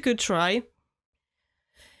that was a good try.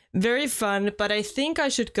 Very fun, but I think I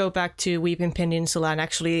should go back to Weeping Peninsula and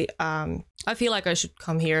actually, I feel like I should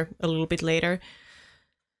come here a little bit later.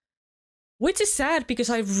 Which is sad, because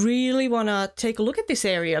I really wanna take a look at this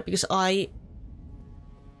area, because I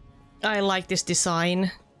like this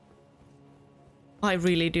design. I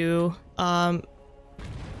really do.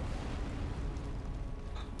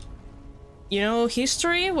 You know,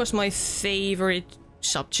 history was my favorite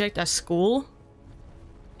subject at school.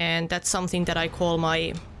 And that's something that I call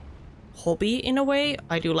my hobby in a way.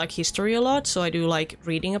 I do like history a lot, so I do like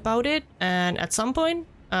reading about it. And at some point,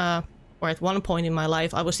 or at one point in my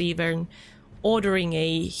life, I was even ordering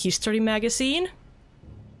a history magazine.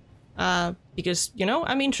 Because, you know,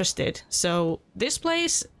 I'm interested. So this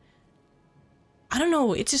place, I don't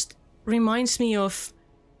know, it just reminds me of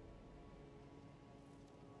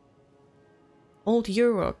old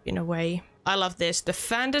Europe in a way. I love this. The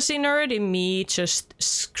fantasy nerd in me just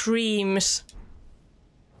screams.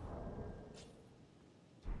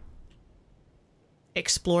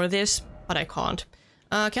 Explore this, but I can't.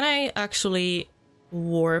 Can I actually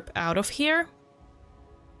warp out of here?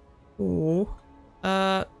 Ooh.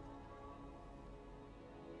 Where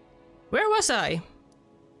was I?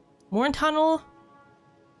 Morn Tunnel?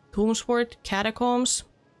 Tombsward Catacombs?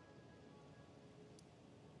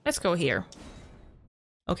 Let's go here.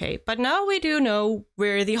 Okay, but now we do know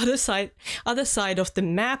where the other side of the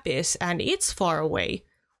map is, and it's far away.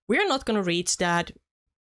 We're not gonna reach that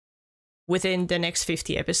within the next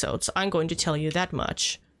 50 episodes. I'm going to tell you that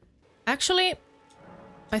much. Actually,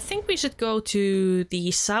 I think we should go to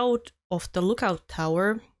the south of the lookout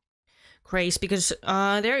tower, Grace, because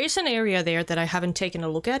there is an area there that I haven't taken a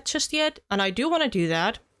look at just yet, and I do want to do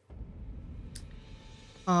that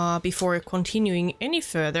before continuing any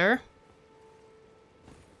further.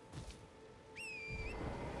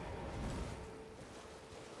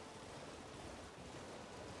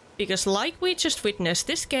 Because like we just witnessed,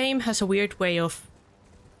 this game has a weird way of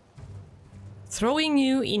throwing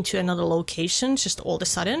you into another location just all of a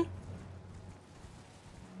sudden.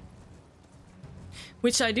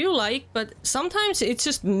 Which I do like, but sometimes it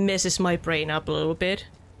just messes my brain up a little bit.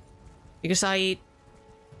 Because I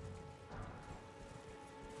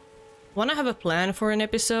want to have a plan for an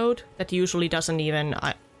episode that usually doesn't even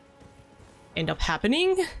end up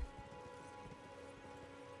happening.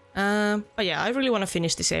 But yeah, I really want to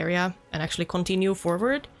finish this area and actually continue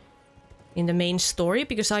forward in the main story,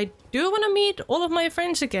 because I do want to meet all of my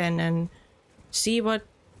friends again and see what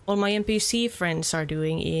all my NPC friends are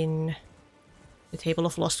doing in the Table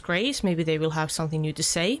of Lost Grace. Maybe they will have something new to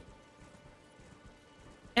say.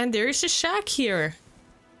 And there is a shack here.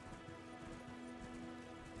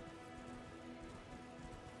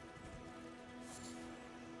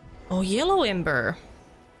 Oh, Yellow Ember.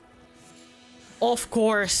 Of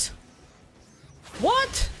course.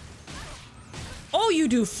 What? Oh, you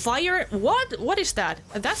do fire? What? What is that?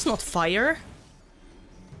 That's not fire.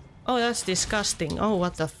 Oh, that's disgusting. Oh,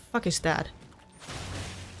 what the fuck is that?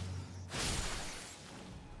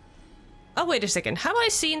 Oh, wait a second. Have I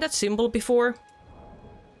seen that symbol before?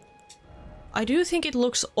 I do think it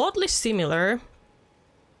looks oddly similar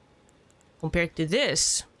compared to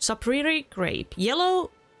this. Sapriri Grape. Yellow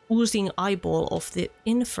oozing eyeball of the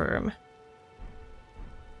infirm.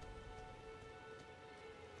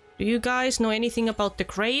 Do you guys know anything about the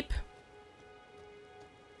grape?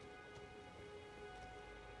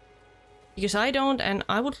 Because I don't, and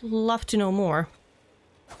I would love to know more.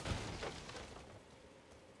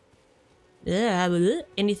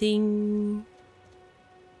 Anything?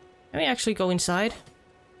 Let me actually go inside.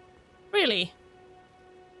 Really?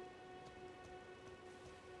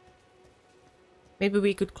 Maybe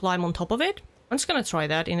we could climb on top of it? I'm just gonna try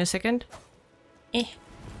that in a second.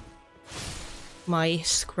 My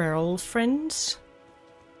squirrel friends.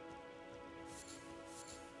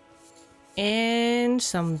 And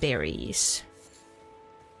some berries.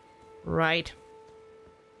 Right.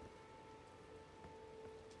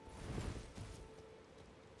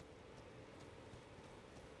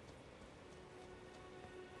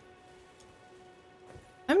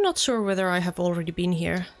 I'm not sure whether I have already been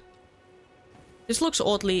here. This looks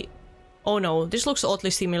oddly... Oh no, this looks oddly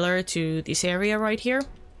similar to this area right here.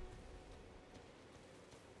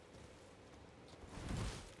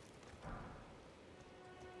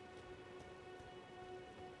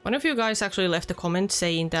 One of you guys actually left a comment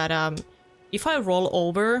saying that if I roll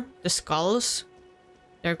over the skulls,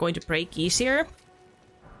 they're going to break easier.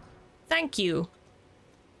 Thank you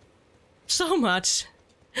so much.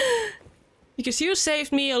 Because you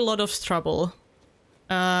saved me a lot of trouble.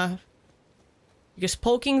 Because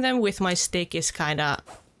poking them with my stick is kinda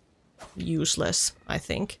useless, I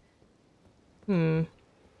think.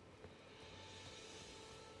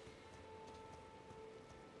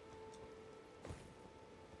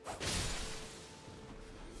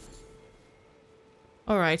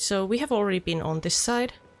 Alright, so we have already been on this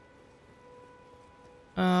side.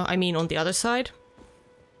 I mean on the other side.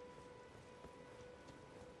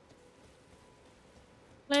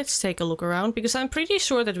 Let's take a look around, because I'm pretty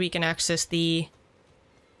sure that we can access the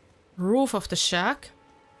roof of the shack.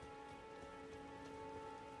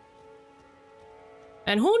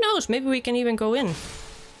 And who knows, maybe we can even go in.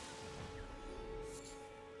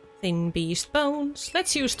 Thin beast bones.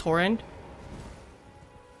 Let's use torrent.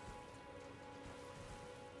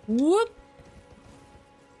 Whoop!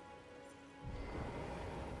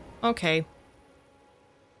 Okay.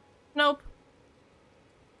 Nope.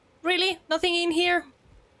 Really? Nothing in here?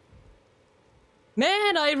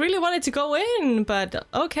 Man, I really wanted to go in, but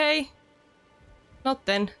okay. Not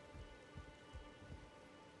then.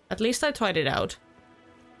 At least I tried it out.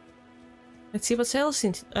 Let's see what else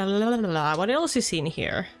in what else is in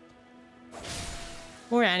here.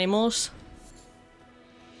 More animals.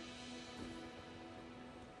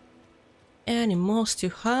 Animals to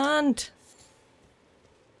hunt.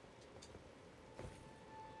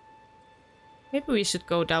 Maybe we should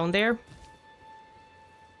go down there.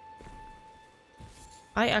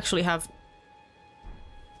 I actually have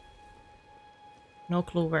no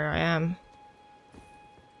clue where I am.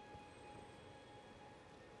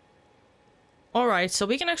 Alright, so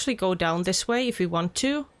we can actually go down this way if we want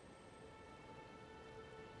to.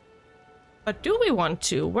 But do we want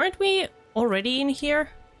to? Weren't we already in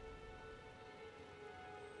here?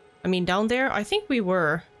 I mean, down there? I think we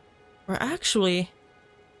were. Or actually...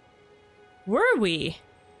 Were we?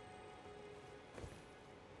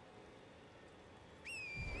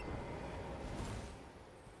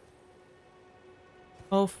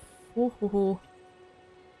 Oh, hoo.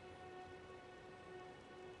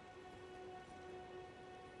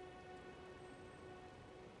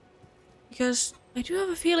 Because I do have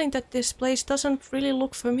a feeling that this place doesn't really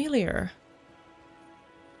look familiar.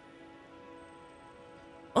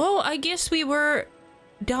 Oh, I guess we were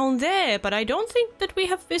down there, but I don't think that we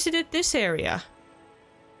have visited this area.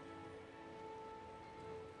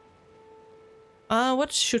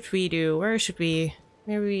 What should we do? Where should we...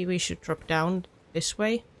 Maybe we should drop down this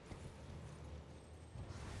way.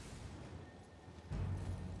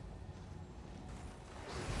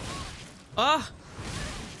 Ah!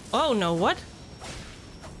 Oh no, what?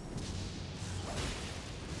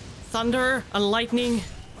 Thunder and lightning.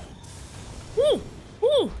 Woo!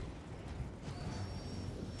 Woo!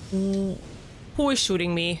 Who is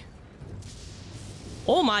shooting me?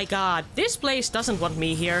 Oh my god, this place doesn't want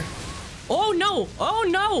me here. Oh no! Oh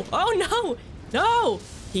no! Oh no! No!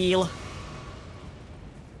 Heal.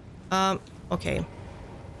 Okay.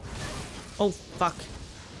 Oh fuck.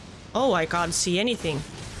 Oh, I can't see anything.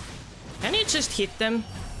 Can you just hit them?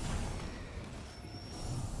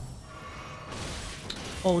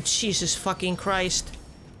 Oh, Jesus fucking Christ.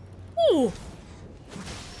 Ooh!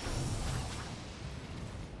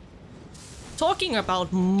 Talking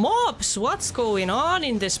about mobs, what's going on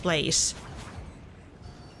in this place?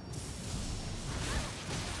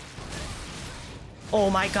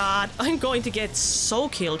 Oh my god, I'm going to get so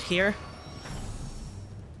killed here.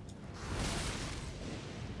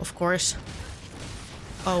 Of course.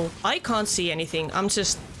 Oh, I can't see anything. I'm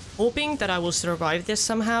just hoping that I will survive this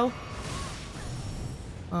somehow.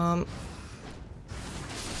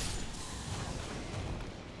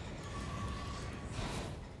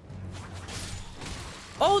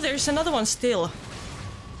 Oh, there's another one still.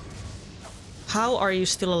 How are you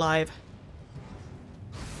still alive?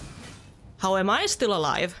 How am I still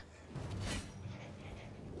alive?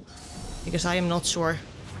 Because I am not sure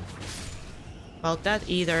about that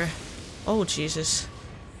either. Oh, Jesus.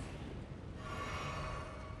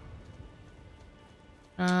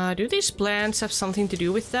 Do these plants have something to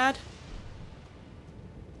do with that?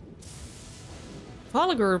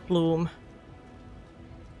 Vulgar bloom.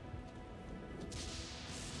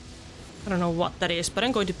 I don't know what that is, but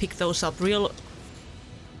I'm going to pick those up real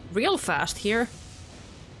fast here.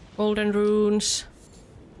 Golden runes.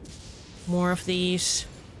 More of these.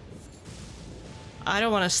 I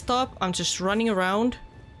don't want to stop, I'm just running around.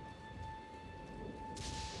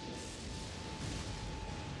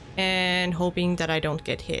 And hoping that I don't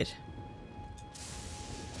get hit.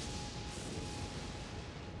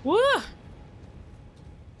 Woo!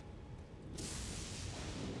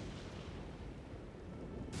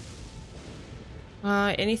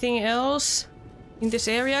 Anything else in this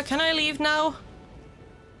area? Can I leave now?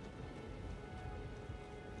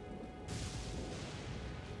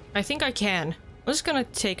 I think I can. I'm just gonna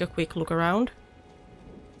take a quick look around.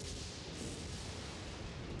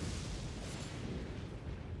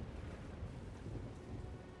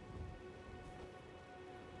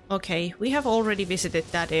 Okay, we have already visited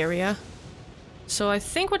that area. So I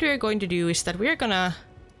think what we're going to do is that we're gonna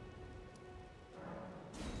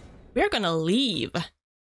leave.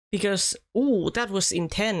 Because, ooh, that was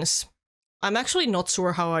intense. I'm actually not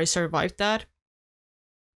sure how I survived that.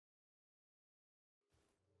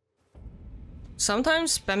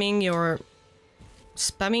 Sometimes spamming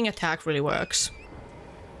attack really works.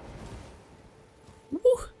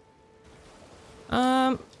 Woo.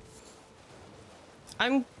 I'm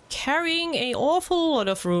carrying an awful lot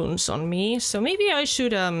of runes on me, so maybe I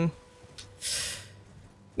should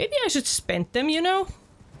spend them, you know,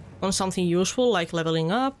 on something useful like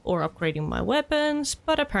leveling up or upgrading my weapons,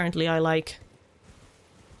 but apparently I like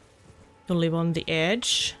to live on the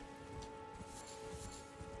edge.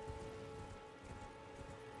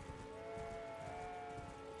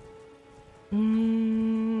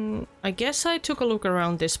 I guess I took a look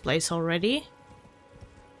around this place already.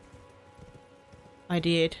 I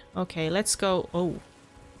did. Okay, let's go. Oh.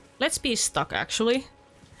 Let's be stuck, actually.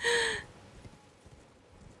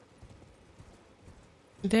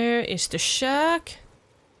 There is the shack.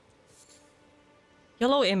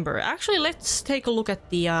 Yellow Ember. Actually, let's take a look at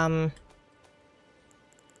the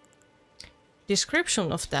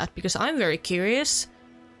description of that because I'm very curious.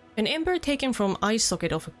 An ember taken from eye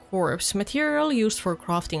socket of a corpse, material used for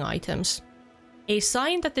crafting items. A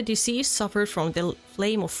sign that the deceased suffered from the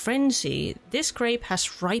flame of frenzy. This grape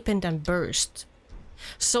has ripened and burst.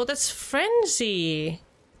 So that's frenzy.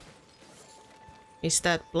 Is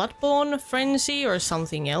that Bloodborne frenzy or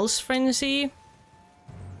something else frenzy?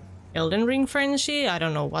 Elden Ring frenzy? I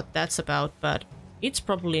don't know what that's about, but it's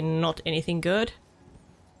probably not anything good.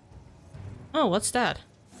 Oh, what's that?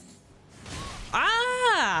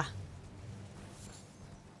 Ah!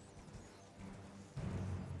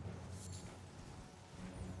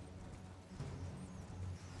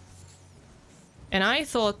 And I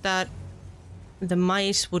thought that the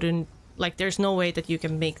mice wouldn't... Like, there's no way that you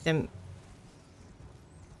can make them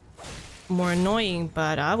more annoying,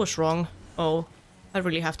 but I was wrong. Oh, I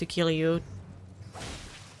really have to kill you.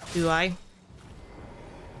 Do I?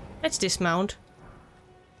 Let's dismount.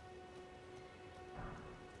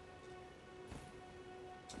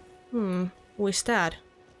 Who is that?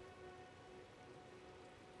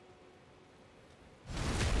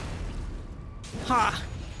 Ha!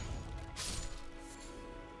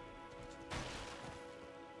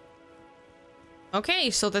 Okay,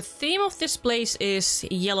 so the theme of this place is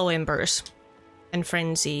yellow embers and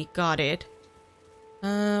frenzy. Got it.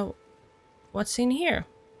 What's in here?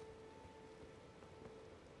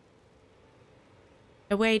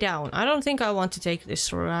 A way down. I don't think I want to take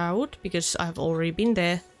this route because I've already been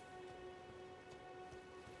there.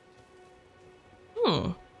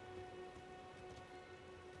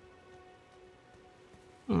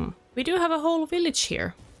 We do have a whole village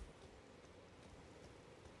here.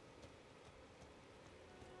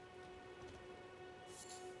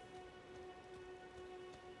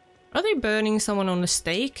 Are they burning someone on the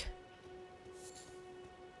stake?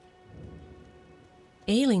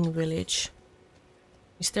 Ailing Village.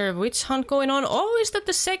 Is there a witch hunt going on? Oh, is that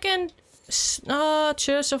the second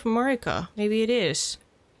Church of Marika? Maybe it is.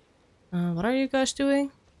 What are you guys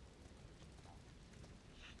doing?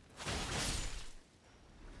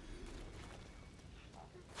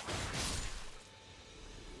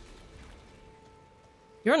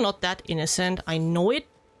 You're not that innocent, I know it.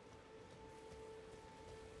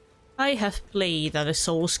 I have played other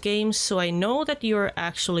Souls games, so I know that you're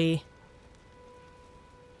actually...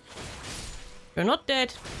 You're not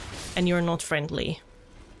dead, and you're not friendly.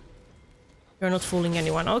 You're not fooling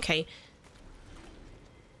anyone, okay.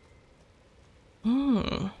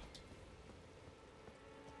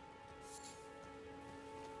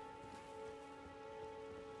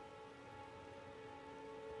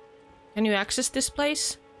 Can you access this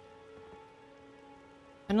place?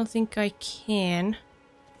 I don't think I can.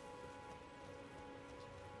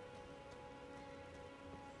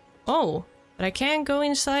 Oh, but I can go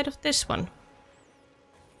inside of this one.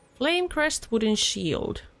 Flamecrest wooden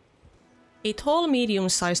shield. A tall,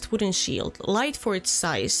 medium-sized wooden shield, light for its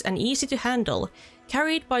size and easy to handle,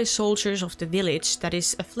 carried by soldiers of the village that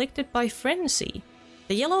is afflicted by frenzy.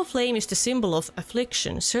 The yellow flame is the symbol of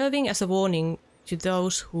affliction, serving as a warning to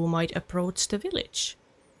those who might approach the village.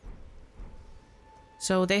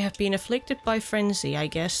 So they have been afflicted by frenzy, I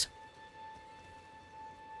guess.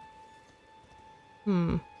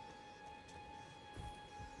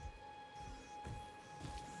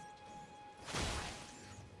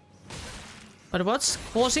 But what's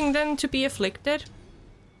causing them to be afflicted?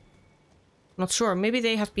 Not sure. Maybe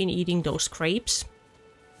they have been eating those grapes.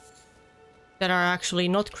 That are actually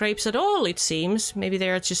not grapes at all, it seems. Maybe they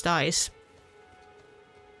are just ice.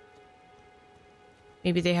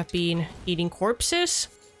 Maybe they have been eating corpses?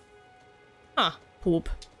 Ah, poop.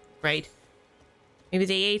 Right. Maybe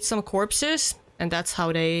they ate some corpses, and that's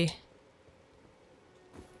how they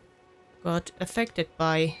got affected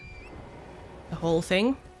by the whole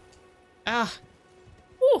thing. Ah.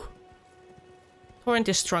 Woo! Torrent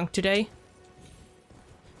is drunk today.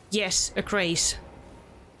 Yes, a grace.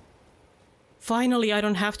 Finally, I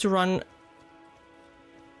don't have to run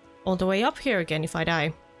all the way up here again if I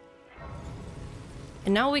die.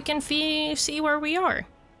 And now we can see where we are.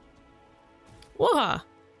 Whoa!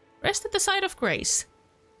 Rest at the site of grace.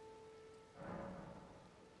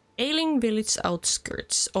 Ailing Village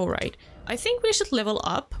outskirts. Alright. I think we should level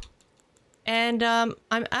up. And I'm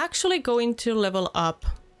actually going to level up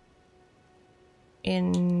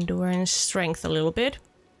endurance strength a little bit.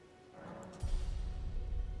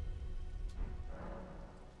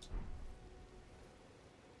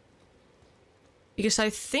 Because I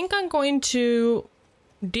think I'm going to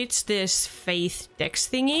ditch this faith dex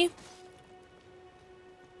thingy.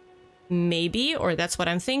 Maybe, or that's what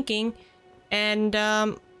I'm thinking. And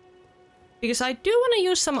because I do want to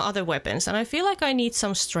use some other weapons, and I feel like I need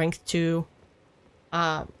some strength to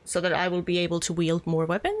so that I will be able to wield more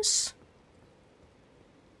weapons.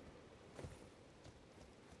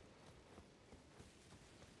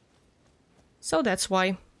 So that's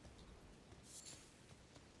why.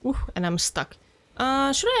 Ooh, and I'm stuck.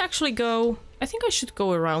 Should I actually go? I think I should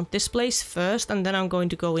go around this place first, and then I'm going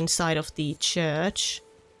to go inside of the church.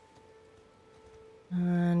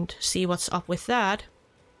 And see what's up with that.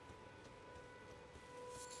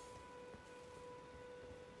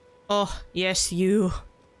 Oh, yes, you.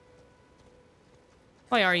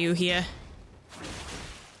 Why are you here?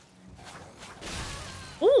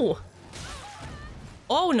 Ooh!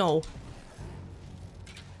 Oh, no.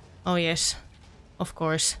 Oh, yes. Of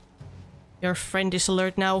course. Your friend is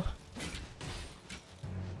alert now.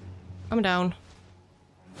 Come down.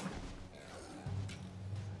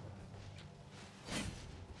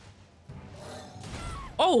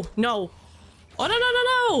 Oh, no. Oh, no, no, no,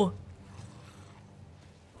 no!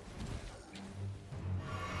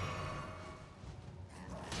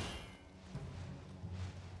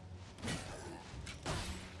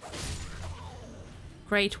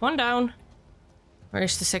 Great, one down.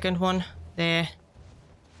 Where's the second one? There.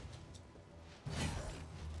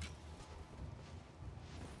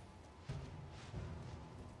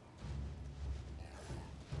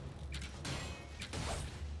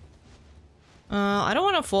 I don't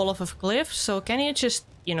want to fall off a cliff, so can you just,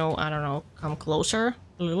 you know, I don't know, come closer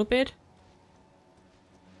a little bit?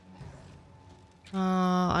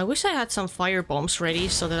 I wish I had some fire bombs ready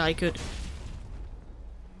so that I could...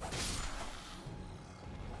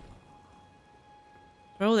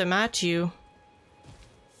 throw them at you.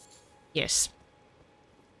 Yes.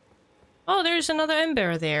 Oh, there's another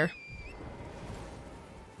ember there.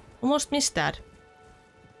 Almost missed that.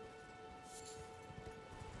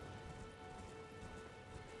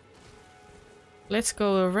 Let's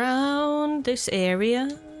go around this area.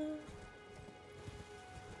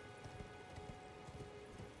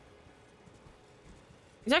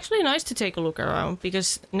 It's actually nice to take a look around,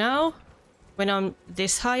 because now, when I'm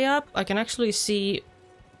this high up, I can actually see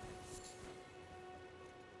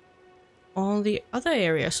all the other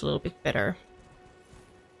areas a little bit better.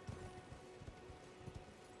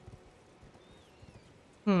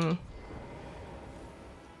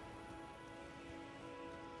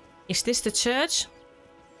 Is this the church?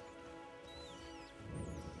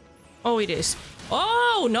 Oh, it is.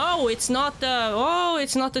 Oh, no, it's not the... oh,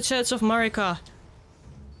 it's not the Church of Marika.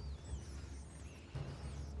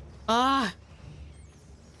 Ah.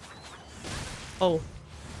 Oh.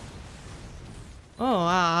 Oh,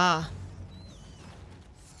 ah.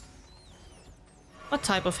 What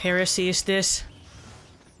type of heresy is this?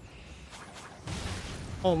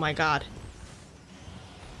 Oh my god.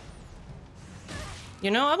 You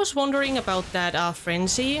know, I was wondering about that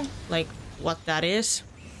frenzy, like what that is.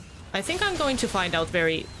 I think I'm going to find out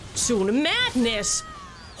very soon. Madness!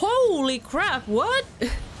 Holy crap, what?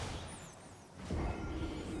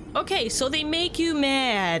 Okay, so they make you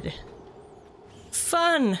mad.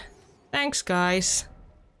 Fun. Thanks, guys.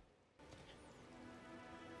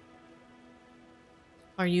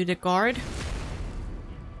 Are you the guard?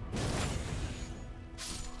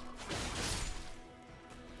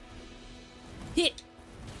 Hit.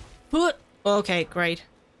 Put. Okay, great.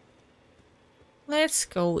 Let's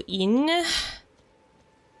go in.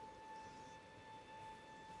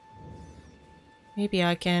 Maybe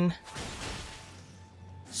I can...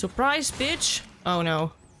 surprise, bitch! Oh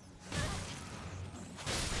no.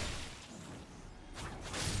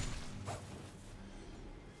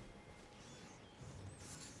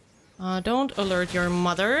 Don't alert your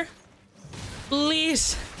mother.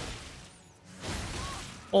 Please!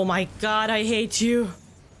 Oh my god, I hate you!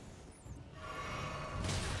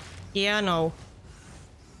 Yeah, no.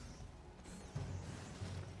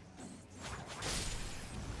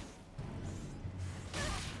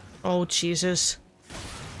 Oh, Jesus.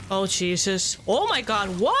 Oh, Jesus. Oh my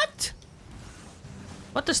god, what?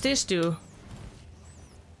 What does this do?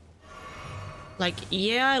 Like,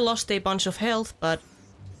 yeah, I lost a bunch of health, but...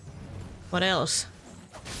 what else?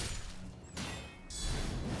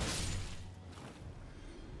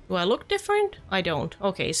 Do I look different? I don't.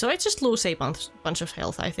 Okay, so I just lose a bunch of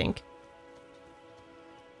health, I think.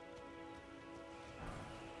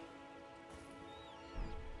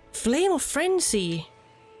 Flame of Frenzy!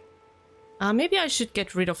 Maybe I should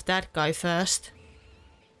get rid of that guy first.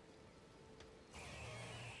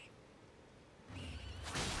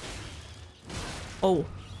 Oh.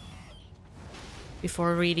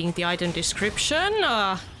 Before reading the item description,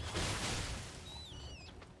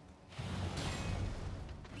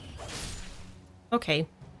 okay.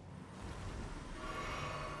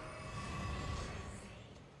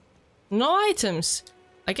 No items.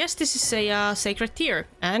 I guess this is a sacred tier,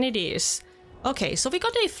 and it is. Okay, so we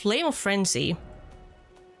got a Flame of Frenzy.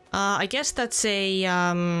 I guess that's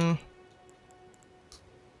an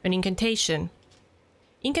incantation.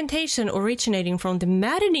 Incantation originating from the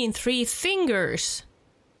maddening 3 fingers.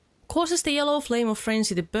 Causes the yellow flame of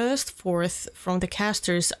frenzy to burst forth from the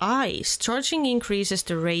caster's eyes. Charging increases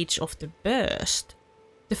the rage of the burst.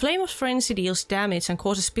 The flame of frenzy deals damage and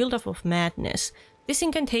causes buildup of madness. This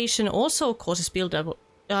incantation also causes buildup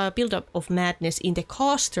of madness in the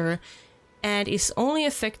caster and is only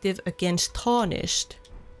effective against tarnished.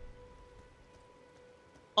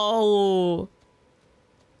 Oh,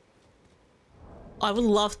 I would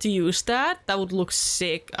love to use that. That would look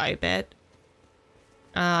sick, I bet.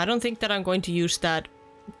 I don't think that I'm going to use that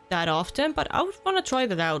often, but I would want to try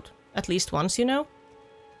that out at least once, you know?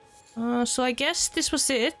 So I guess this was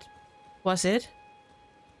it. Was it?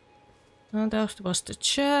 That was the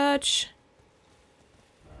church.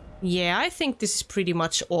 Yeah, I think this is pretty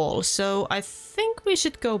much all. So I think we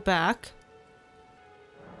should go back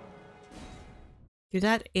to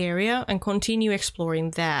that area and continue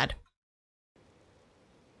exploring that.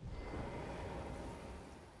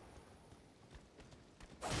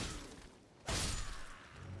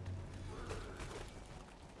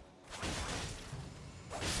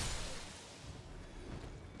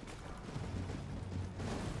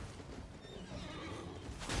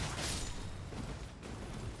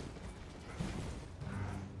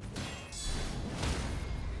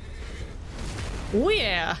 Oh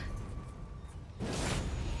yeah.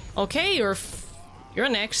 Okay, you're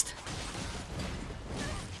next.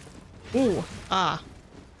 Ooh, ah.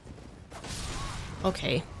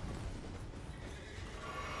 Okay.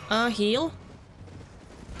 Heal.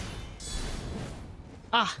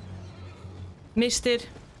 Ah. Missed it.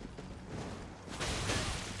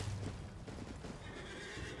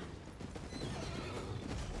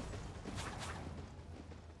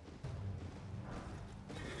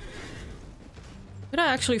 Could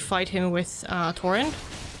I actually fight him with Torrent?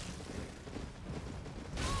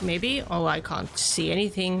 Maybe? Oh, I can't see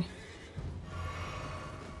anything.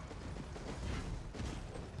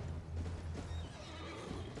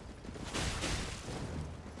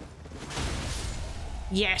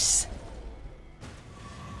 Yes!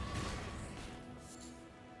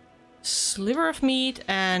 Sliver of meat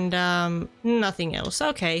and nothing else.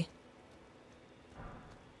 Okay.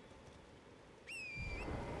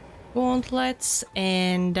 Gauntlets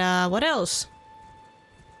and what else?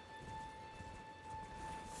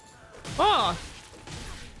 Oh!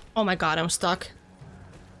 Oh my god, I'm stuck.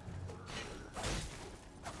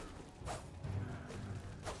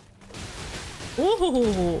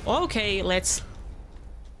 Ooh, okay, let's...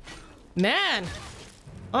 Man!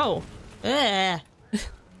 Oh.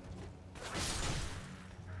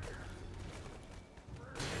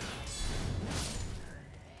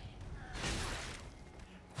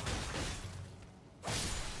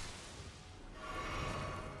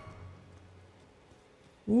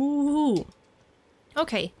 Ooh.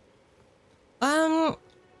 Okay. I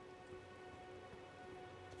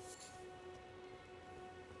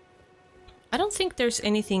don't think there's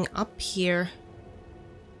anything up here.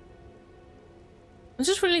 I'm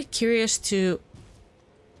just really curious to...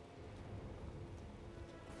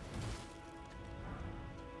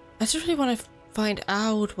 I just really want to find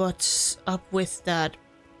out what's up with that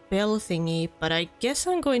bell thingy, but I guess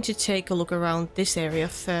I'm going to take a look around this area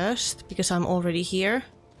first, because I'm already here.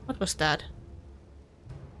 What was that?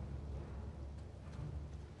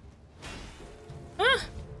 Ah!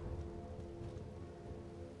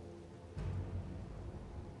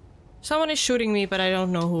 Someone is shooting me, but I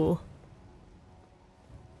don't know who.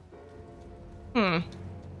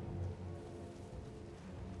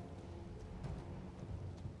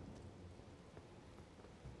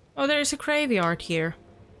 Oh, there's a graveyard here.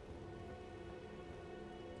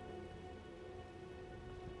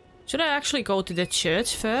 Should I actually go to the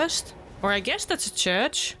church first? Or I guess that's a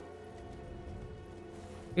church.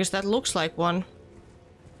 Because that looks like one.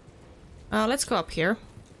 Let's go up here.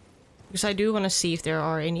 Because I do want to see if there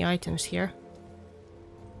are any items here.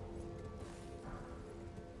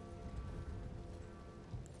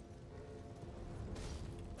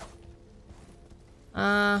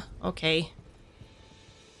 Okay.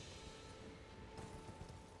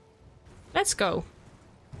 Let's go.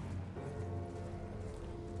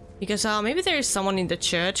 Because maybe there is someone in the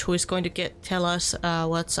church who is going to tell us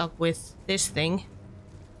what's up with this thing.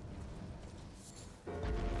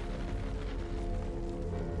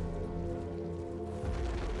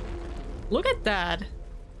 Look at that!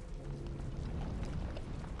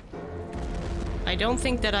 I don't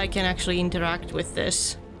think that I can actually interact with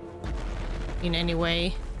this. in any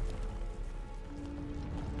way.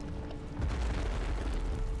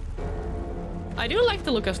 I do like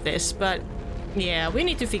the look of this, but yeah, we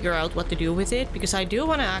need to figure out what to do with it, because I do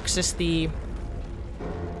want to access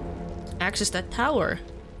that tower.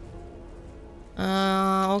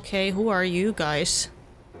 Okay, who are you guys?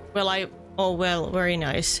 Well, oh well, very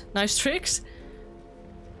nice. Nice tricks.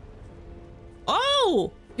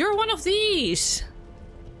 Oh, you're one of these,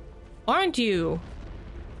 aren't you?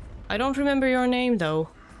 I don't remember your name though.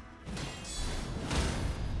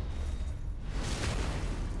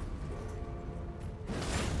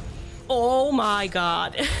 Oh my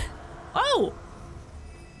god. Oh!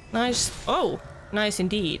 Nice. Oh, nice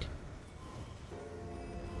indeed.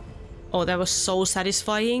 Oh, that was so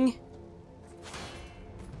satisfying.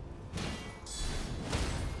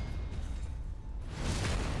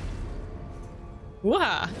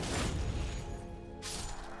 Wow.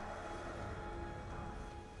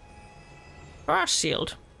 Brass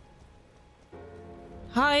shield.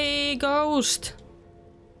 Hi, ghost.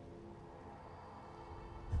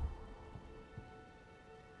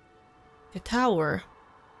 The tower.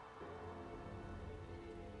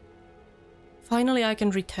 Finally I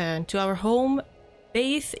can return to our home,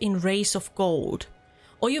 bathe in rays of gold.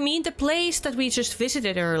 Oh, you mean the place that we just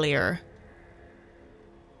visited earlier?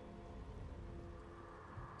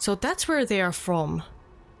 So that's where they are from.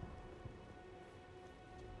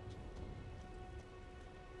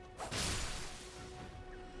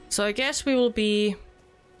 So I guess we will be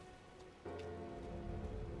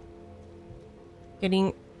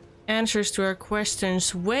getting answers to our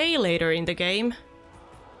questions way later in the game.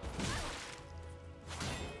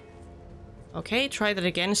 Okay, try that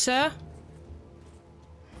again, sir.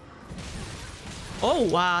 Oh,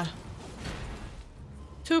 wow.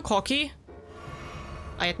 Too cocky.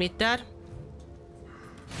 I admit that.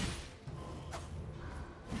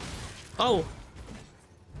 Oh.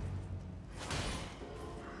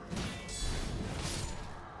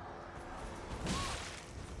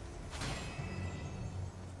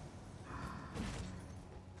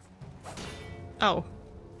 Oh.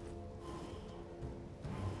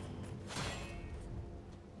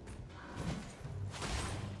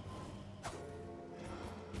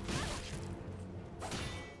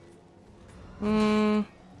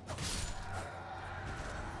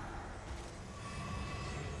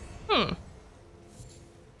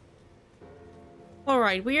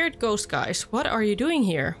 Alright, weird ghost guys. What are you doing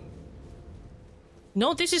here?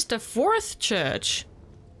 No, this is the 4th church.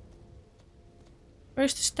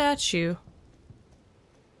 Where's the statue?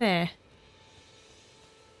 There.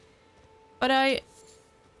 But I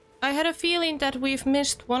had a feeling that we've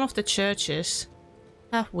missed one of the churches.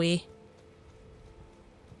 Have we?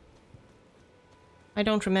 I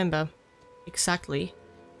don't remember exactly.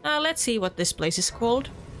 Let's see what this place is called.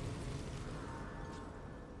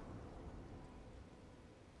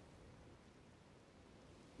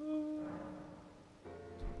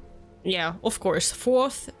 Yeah, of course.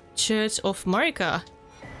 4th Church of Marika.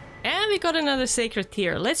 And we got another sacred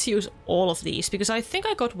tier. Let's use all of these, because I think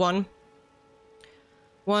I got one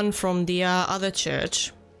from the other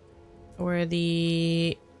church, where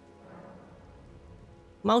the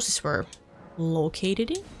mouses were located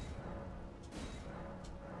in.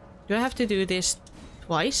 Do I have to do this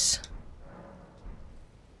twice?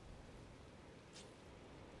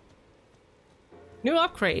 New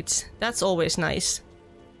upgrades. That's always nice.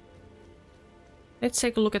 Let's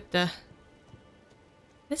take a look at the...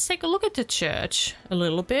 Let's take a look at the church a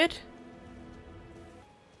little bit.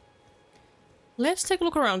 Let's take a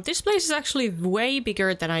look around. This place is actually way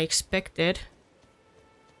bigger than I expected.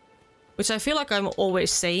 Which I feel like I'm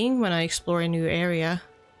always saying when I explore a new area.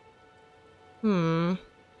 I'm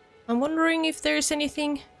wondering if there's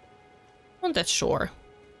anything on that shore.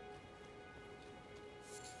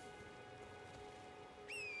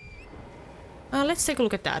 Let's take a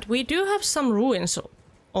look at that. We do have some ruins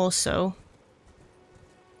also.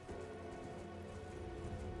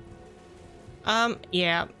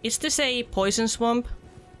 Yeah. Is this a poison swamp?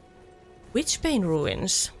 Witchbane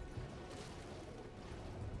ruins.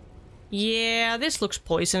 Yeah, this looks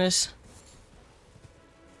poisonous.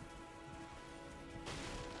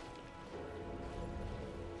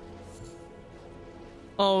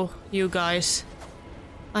 Oh, you guys.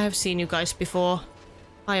 I have seen you guys before.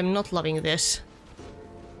 I am not loving this.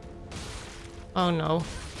 Oh no.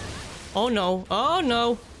 Oh no. Oh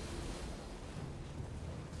no.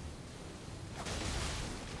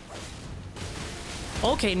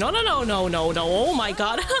 Okay, no. Oh my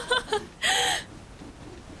god.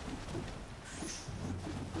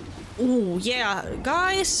 Ooh, yeah,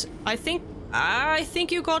 guys, I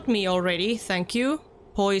think you got me already. Thank you.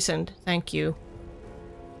 poisoned. Thank you.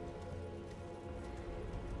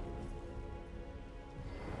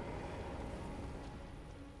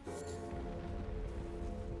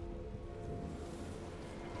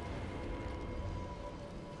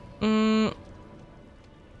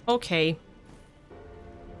 Okay.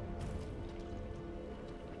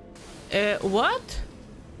 What?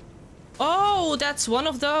 Oh, that's one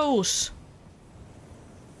of those.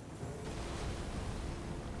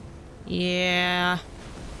 Yeah.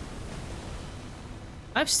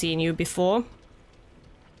 I've seen you before.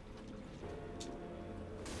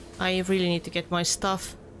 I really need to get my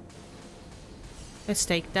stuff. Let's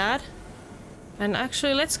take that. And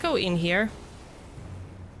actually, let's go in here.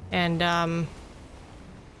 And,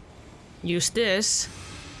 use this.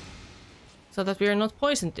 So that we are not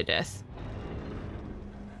poisoned to death.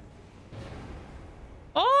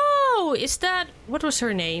 Oh, is that... What was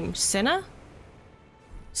her name? Senna?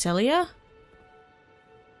 Celia?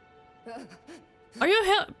 Are you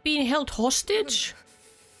being held hostage?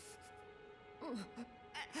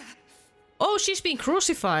 Oh, she's being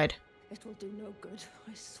crucified. It will do no good,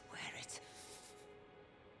 I swear it.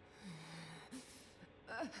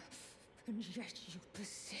 And yet you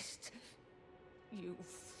persist. You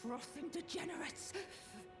frothing degenerates.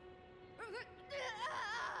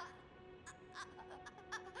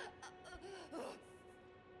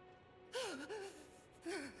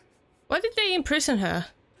 Why did they imprison her?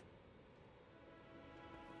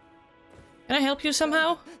 Can I help you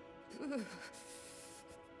somehow?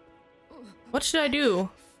 What should I do?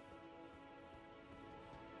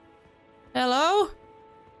 Hello?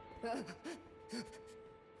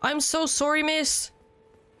 I'm so sorry, miss.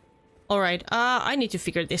 Alright, I need to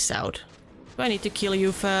figure this out. Do I need to kill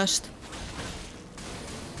you first?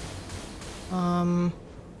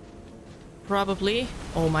 Probably.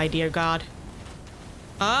 Oh my dear god.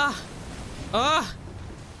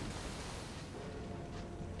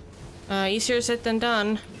 Easier said than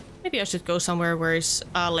done. Maybe I should go somewhere where it's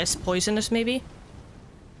less poisonous, maybe?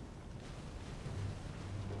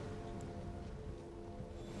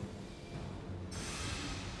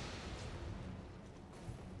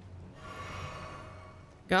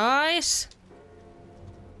 Guys!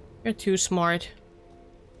 You're too smart.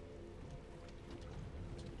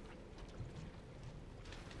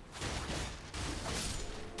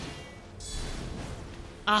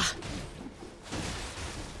 Ah!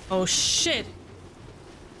 Oh shit!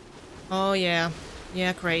 Oh yeah.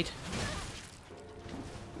 Yeah, great.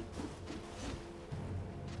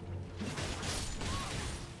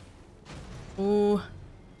 Ooh.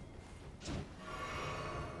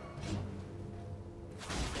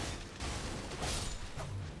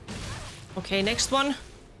 Okay, next one.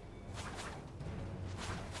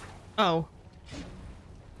 Oh.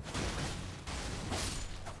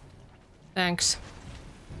 Thanks.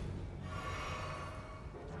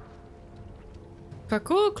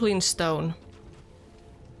 Cuckoo, clean stone.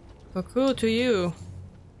 Cuckoo to you.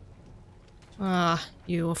 Ah,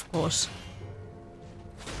 you of course.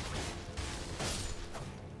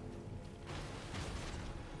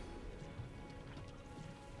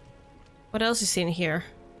 What else is in here?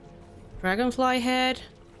 Dragonfly head.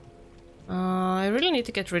 I really need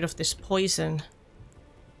to get rid of this poison.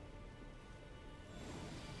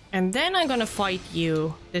 And then I'm gonna fight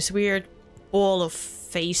you. This weird ball of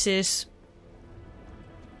faces.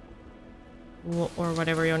 Or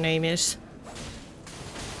whatever your name is.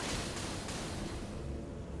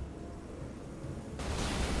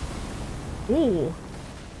 Ooh.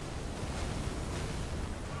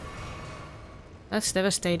 That's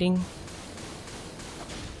devastating.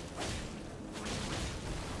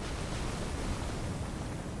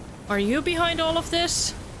 Are you behind all of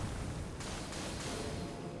this?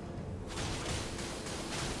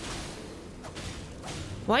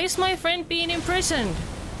 Why is my friend being imprisoned?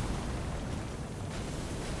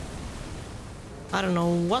 I don't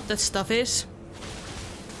know what that stuff is.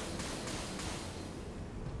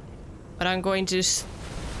 But I'm going to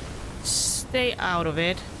stay out of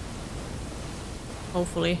it.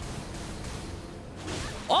 Hopefully.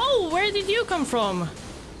 Oh, where did you come from?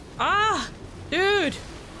 Ah, dude,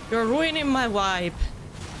 you're ruining my vibe.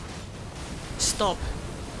 Stop.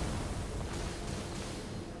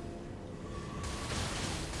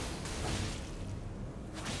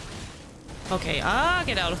 Okay,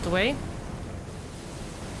 get out of the way.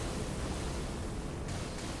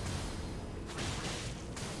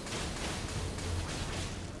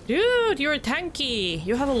 Dude, you're tanky.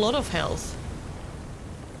 You have a lot of health.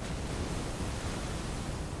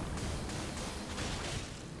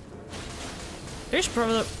 There's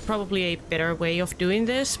probably a better way of doing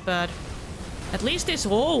this, but at least this,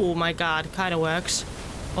 oh my god, kind of works.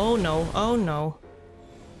 Oh no, oh no.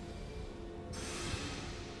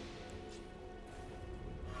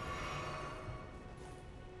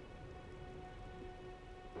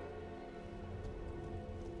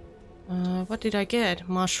 What did I get?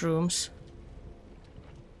 Mushrooms.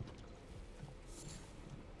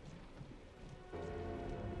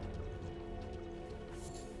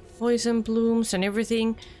 Poison blooms and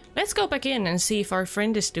everything. Let's go back in and see if our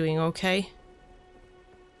friend is doing okay.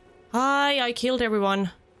 Hi, I killed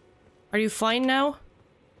everyone. Are you fine now?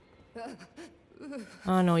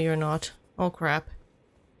 Oh, no, you're not. Oh, crap.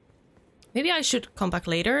 Maybe I should come back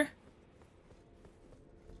later?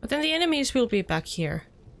 But then the enemies will be back here.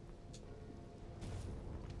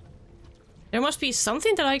 There must be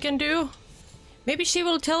something that I can do. Maybe she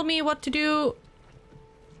will tell me what to do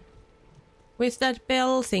with that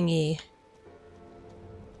bell thingy.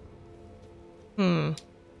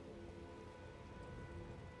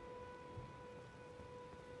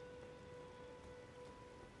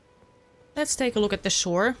 Let's take a look at the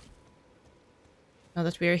shore. Now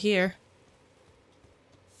that we're here.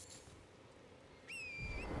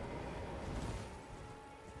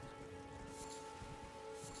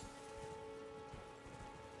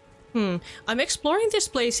 I'm exploring this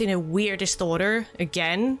place in a weirdest order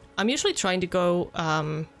again. I'm usually trying to go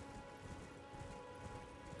and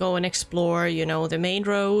explore, you know, the main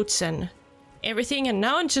roads and everything, and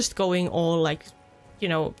now I'm just going all like, you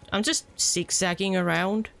know, I'm just zigzagging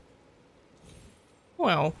around.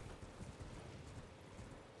 Well.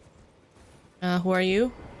 Who are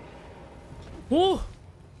you? Whoa!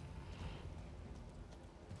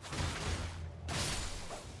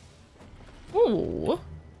 Ooh.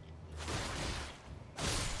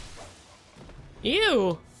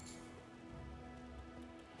 Ew!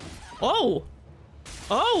 Oh!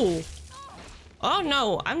 Oh! Oh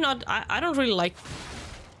no, I'm not- I don't really like-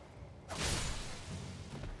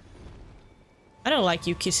 I don't like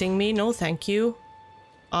you kissing me, no thank you.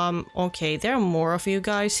 Okay, there are more of you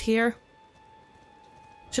guys here.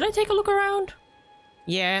 Should I take a look around?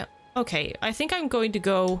 Yeah, okay, I think I'm going to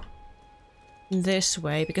go this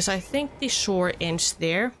way, because I think the shore ends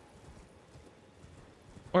there.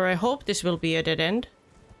 Or I hope this will be a dead end.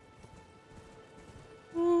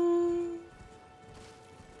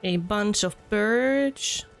 A bunch of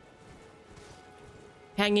birds.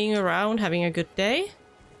 Hanging around, having a good day.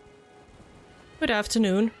 Good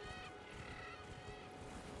afternoon.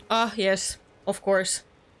 Ah, yes, of course.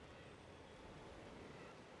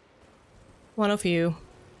 One of you.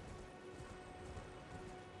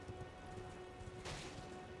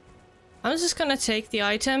 I'm just gonna take the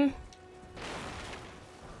item.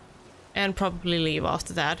 And probably leave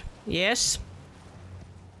after that. Yes.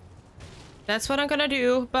 That's what I'm gonna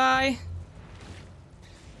do. Bye.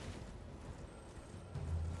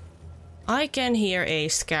 I can hear a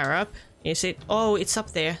scarab. Is it? Oh, it's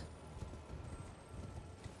up there.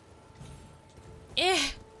 Eh.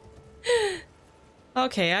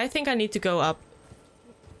 Okay, I think I need to go up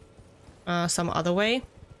some other way.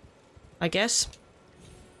 I guess.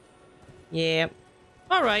 Yeah.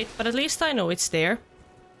 Alright, but at least I know it's there.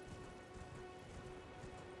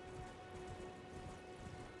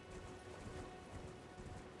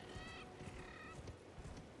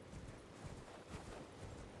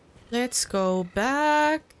 Let's go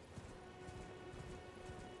back.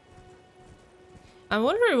 I'm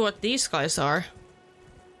wondering what these guys are.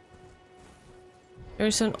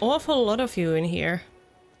 There's an awful lot of you in here.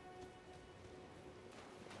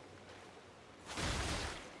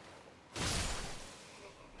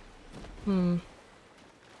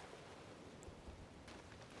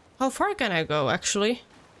 How far can I go, actually?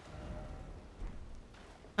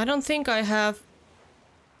 I don't think I have...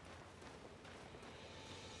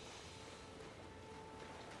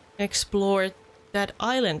 explored that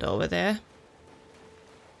island over there.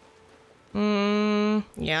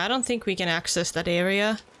 Yeah, I don't think we can access that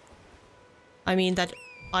area. I mean, that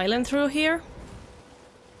island through here.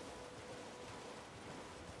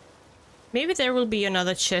 Maybe there will be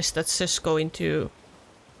another chest that's just going to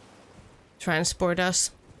transport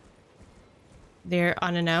us there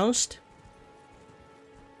unannounced.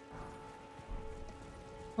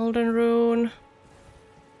 Golden rune.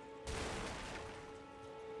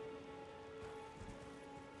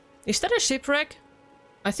 Is that a shipwreck?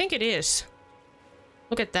 I think it is.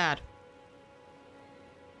 Look at that.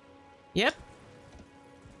 Yep.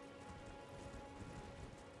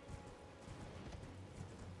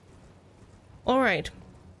 Alright.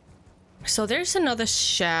 So there's another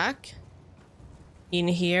shack in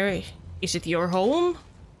here. Is it your home?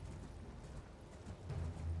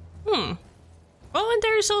 Oh, and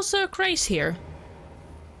there's also a craze here.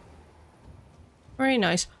 Very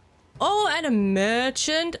nice. Oh, and a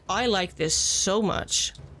merchant. I like this so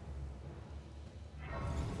much.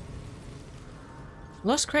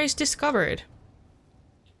 Lost Grace discovered.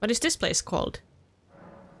 What is this place called?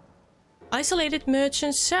 Isolated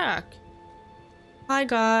Merchant Shack. Hi,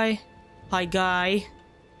 guy. Hi, guy.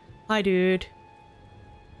 Hi, dude.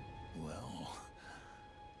 Well,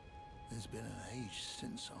 there's been an age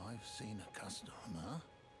since I've seen a customer.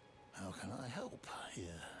 How can I help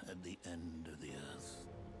here at the end of the earth?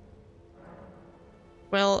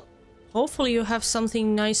 Well, hopefully you have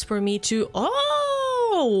something nice for me to...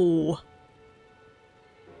 Oh!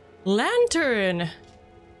 Lantern!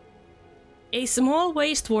 A small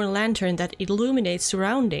waste-worn lantern that illuminates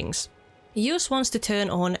surroundings. Use once to turn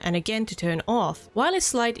on and again to turn off. While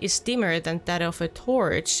its light is dimmer than that of a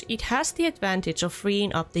torch, it has the advantage of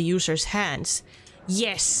freeing up the user's hands.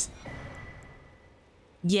 Yes!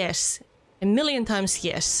 Yes. A million times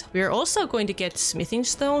yes. We are also going to get smithing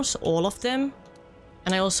stones, all of them.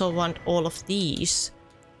 And I also want all of these.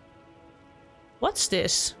 What's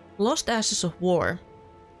this? Lost Ashes of War.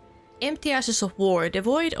 Empty ashes of war,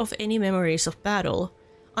 devoid of any memories of battle.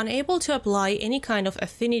 Unable to apply any kind of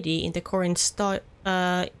affinity in their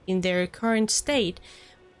current state,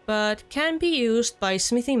 but can be used by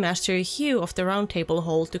smithing master Hugh of the Round Table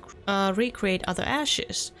Hall to recreate other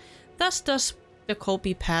ashes. Thus does the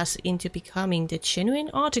copy pass into becoming the genuine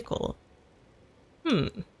article.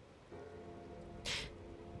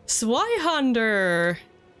 Zweihander!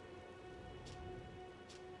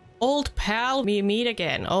 Old pal, we meet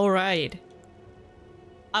again. Alright.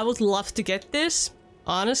 I would love to get this,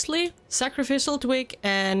 honestly. Sacrificial Twig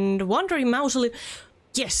and Wandering Mausoleum.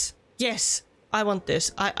 Yes, yes, I want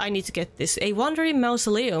this. I need to get this. A Wandering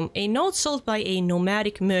Mausoleum, a note sold by a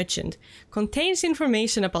nomadic merchant, contains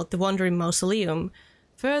information about the Wandering Mausoleum.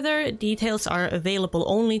 Further details are available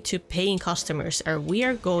only to paying customers, and we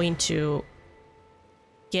are going to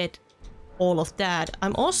get all of that.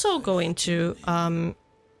 I'm also going to,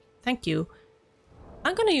 thank you.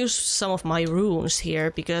 I'm gonna use some of my runes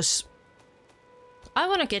here because I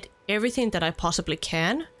want to get everything that I possibly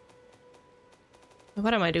can.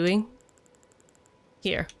 What am I doing?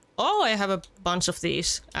 Here. Oh, I have a bunch of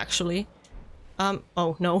these, actually.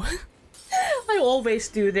 Oh, no. I always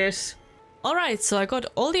do this. Alright, so I got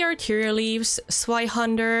all the arterial leaves,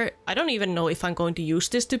 Zweihander. I don't even know if I'm going to use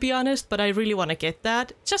this, to be honest, but I really want to get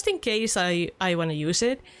that, just in case I want to use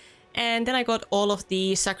it. And then I got all of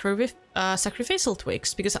the sacrificial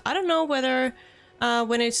twigs, because I don't know whether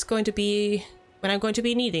when I'm going to be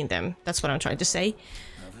needing them. That's what I'm trying to say.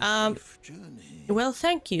 Well,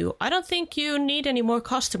 thank you. I don't think you need any more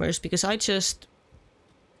customers, because I just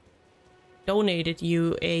donated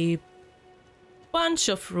you a bunch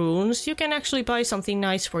of runes. You can actually buy something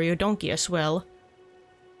nice for your donkey as well.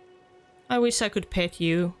 I wish I could pet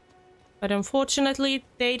you, but unfortunately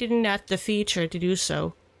they didn't add the feature to do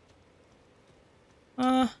so.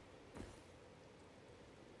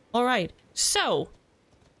 Alright, so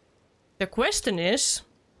the question is,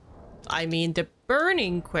 the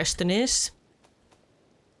burning question is,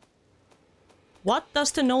 what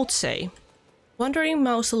does the note say? Wandering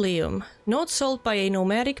Mausoleum. Note sold by a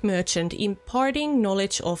nomadic merchant imparting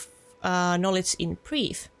knowledge in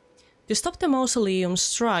brief. To stop the mausoleum's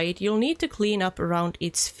stride, you'll need to clean up around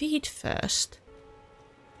its feet first.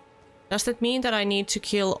 Does that mean that I need to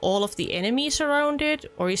kill all of the enemies around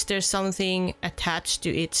it, or is there something attached to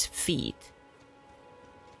its feet?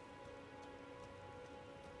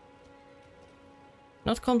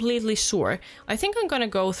 Not completely sure. I think I'm gonna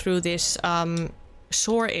go through this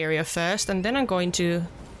shore area first, and then I'm going to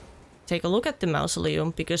take a look at the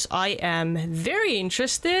mausoleum, because I am very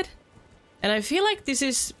interested, and I feel like this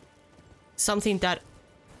is something that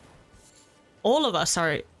all of us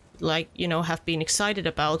are, like, you know, have been excited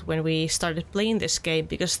about when we started playing this game,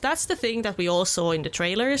 because that's the thing that we all saw in the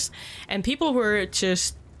trailers, and people were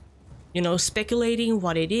just, you know, speculating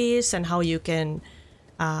what it is and how you can,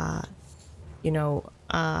 how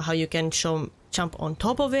you can jump on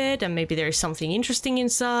top of it, and maybe there is something interesting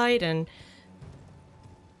inside, and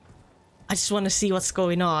I just want to see what's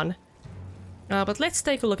going on. But let's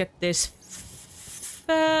take a look at this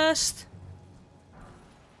first.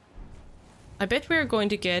 I bet we're going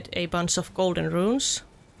to get a bunch of golden runes.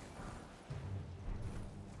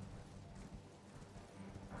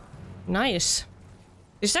 Nice.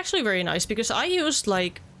 It's actually very nice, because I used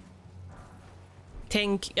like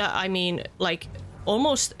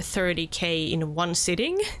almost 30k in one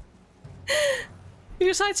sitting.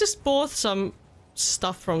 Because I just bought some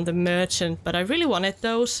stuff from the merchant, but I really wanted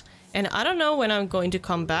those. And I don't know when I'm going to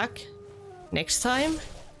come back next time.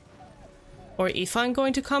 Or if I'm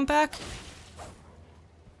going to come back.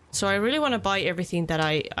 So I really want to buy everything that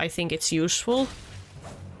I think it's useful.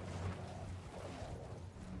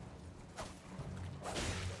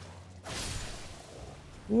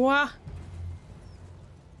 Wah.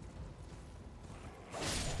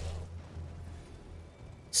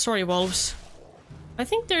 Sorry, wolves. I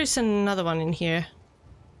think there's another one in here.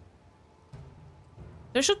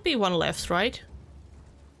 There should be one left, right?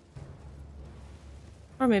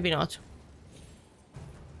 Or maybe not.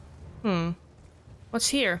 What's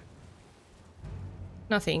here?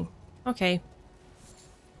 Nothing. Okay.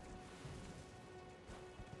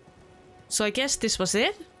 So I guess this was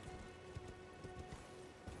it?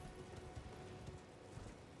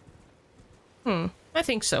 I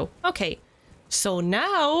think so. Okay. So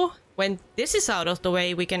now, when this is out of the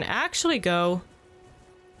way, we can actually go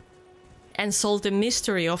and solve the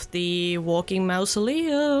mystery of the Walking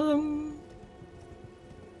Mausoleum.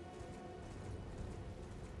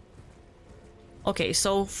 Okay,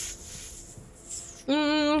 so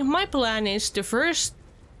my plan is to first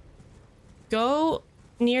go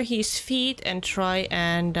near his feet and try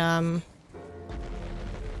and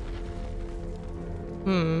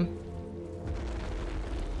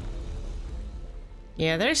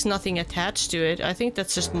yeah, there's nothing attached to it. I think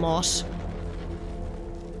that's just moss.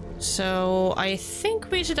 So I think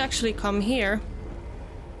we should actually come here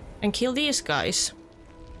and kill these guys.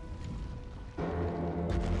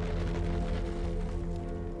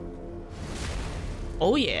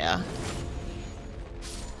 Oh yeah.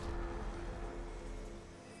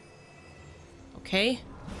 Okay.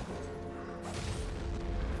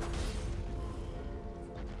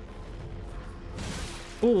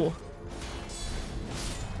 Ooh.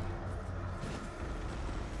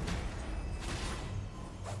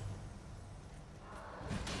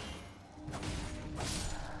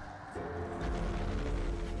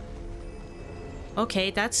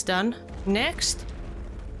 Okay, that's done. Next.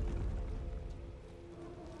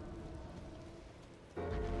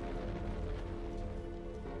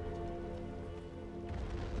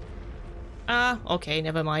 Ah, okay,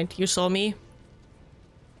 never mind. You saw me.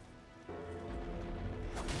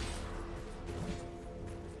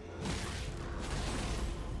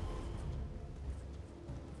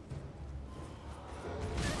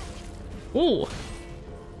 Ooh.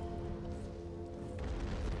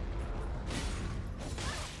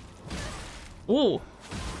 Ooh.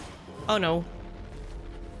 Oh no.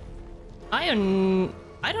 I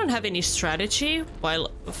don't have any strategy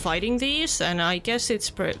while fighting these, and I guess it's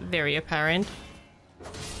very apparent.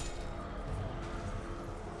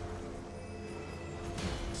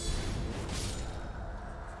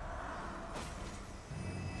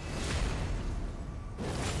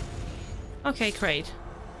 Okay, great.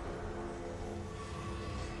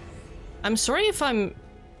 I'm sorry if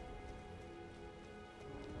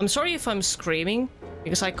I'm screaming,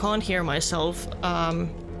 because I can't hear myself,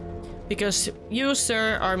 because you,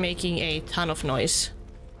 sir, are making a ton of noise.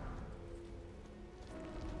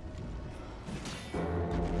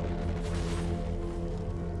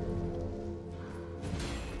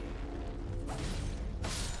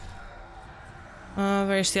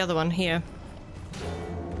 Where's the other one? Here.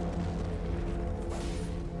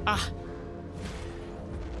 Ah.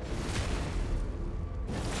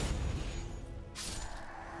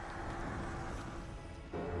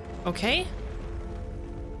 Okay.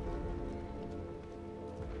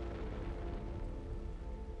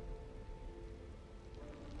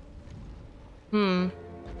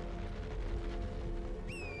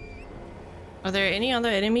 Are there any other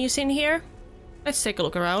enemies in here? Let's take a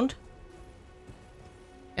look around.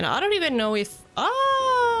 And I don't even know if...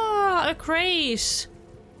 Ah! A craze!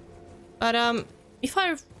 But, if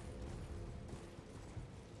I...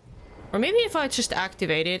 Or maybe if I just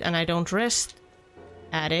activate it and I don't rest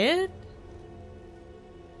at it?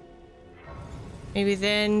 Maybe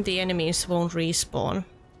then the enemies won't respawn.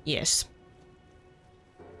 Yes.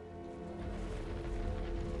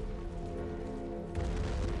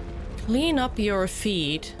 Clean up your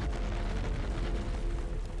feet.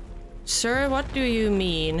 Sir, what do you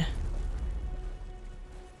mean?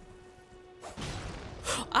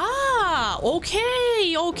 Ah! Okay.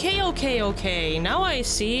 Now I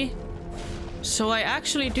see. So I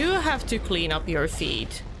actually do have to clean up your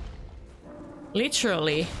feet.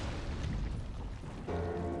 Literally.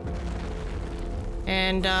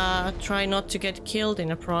 And try not to get killed in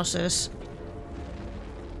the process.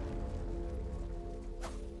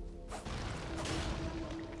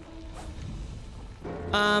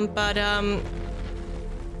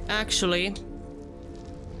 Actually...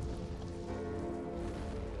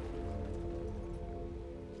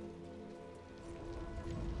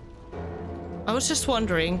 I was just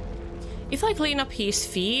wondering, If I clean up his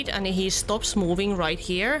feet and he stops moving right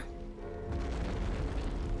here...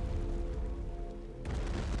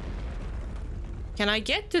 Can I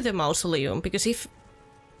get to the mausoleum? Because if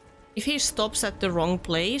he stops at the wrong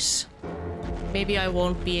place, maybe I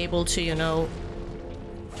won't be able to, you know...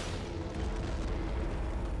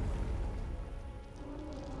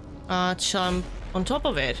 jump on top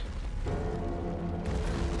of it.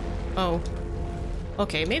 Oh.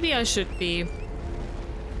 Okay, maybe I should be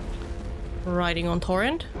riding on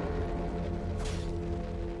torrent.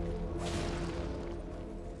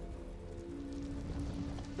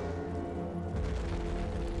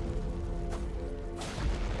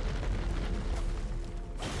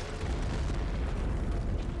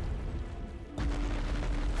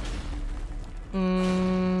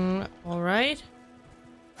 All right.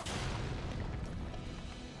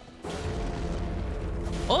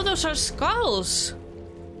 Oh, those are skulls!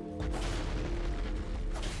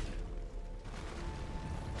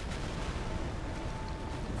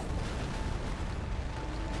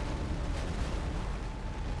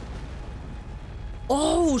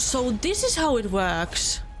 Oh, so this is how it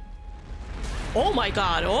works. Oh my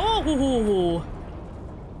god. Oh, hoo, hoo, hoo.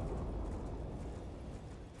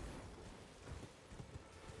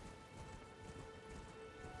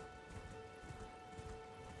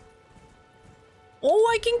 Oh,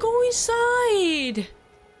 I can go inside.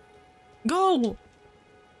 Go.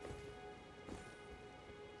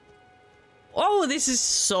 Oh, this is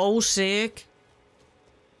so sick.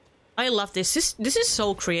 I love this. This is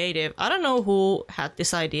so creative. I don't know who had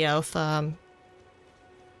this idea of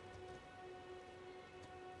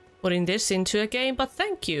putting this into a game, but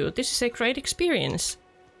thank you. This is a great experience.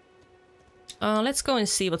 Let's go and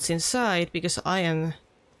see what's inside, because I am...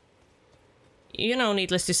 You know,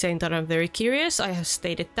 needless to say that I'm very curious. I have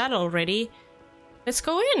stated that already. Let's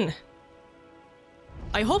go in.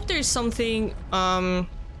 I hope there's something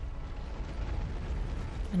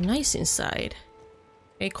nice inside.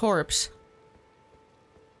 A corpse.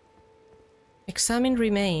 Examine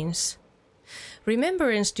remains.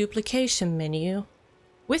 Remembrance duplication menu.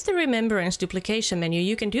 With the remembrance duplication menu,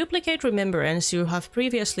 you can duplicate remembrance you have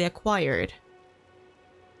previously acquired.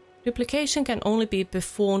 Duplication can only be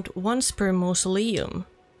performed once per mausoleum.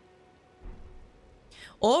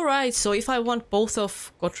 Alright, so if I want both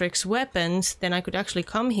of Godric's weapons, then I could actually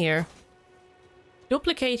come here,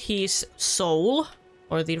 duplicate his soul,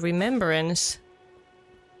 or the remembrance,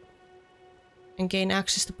 and gain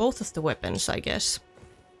access to both of the weapons, I guess.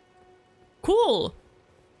 Cool!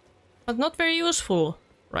 But not very useful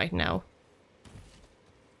right now.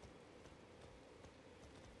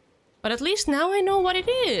 But at least now I know what it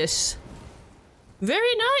is.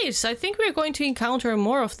 Very nice! I think we're going to encounter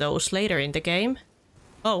more of those later in the game.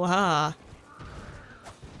 Oh, ha.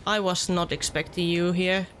 I was not expecting you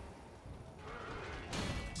here.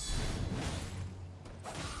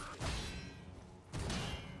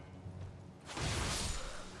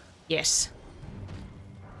 Yes.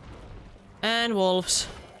 And wolves.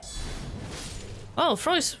 Oh,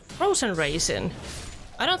 frozen raisin.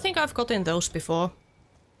 I don't think I've gotten those before.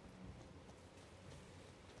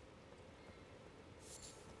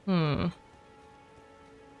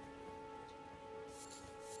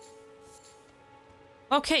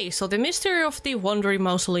 Okay, so the mystery of the Wandering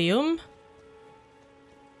Mausoleum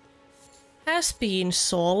has been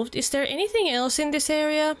solved. Is there anything else in this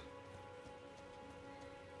area?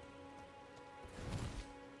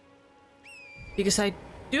 Because I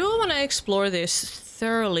do want to explore this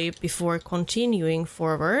thoroughly before continuing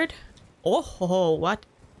forward. Oh, ho, ho, what?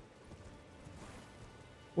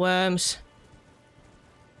 Worms.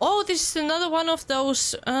 Oh, this is another one of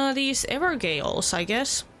those, these Evergaols, I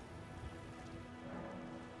guess.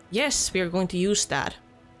 Yes, we are going to use that.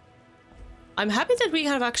 I'm happy that we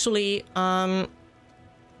have actually, that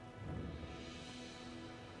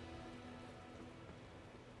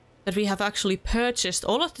we have actually purchased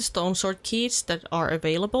all of the stone sword keys that are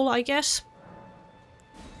available, I guess.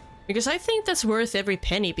 Because I think that's worth every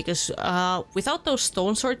penny, because without those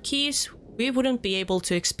stone sword keys, we wouldn't be able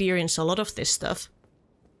to experience a lot of this stuff.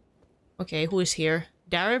 Okay, who is here?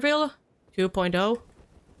 Darreville 2.0.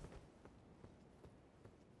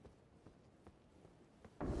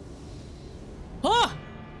 Oh!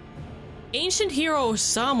 Ancient hero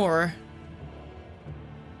Samur.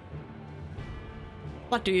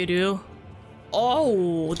 What do you do?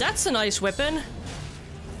 Oh, that's a nice weapon.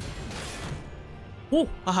 Oh,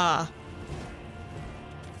 haha.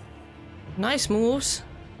 Nice moves.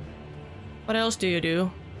 What else do you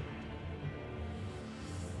do?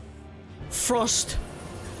 Frost.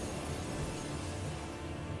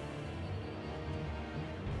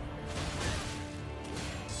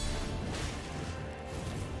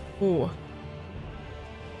 Ooh.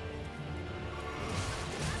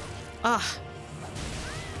 Ah.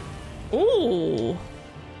 Ooh.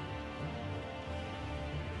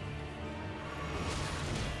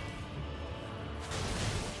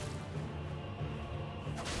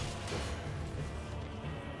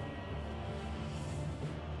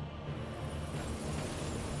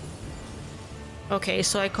 Okay,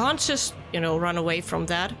 so I can't just, you know, run away from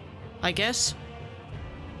that, I guess.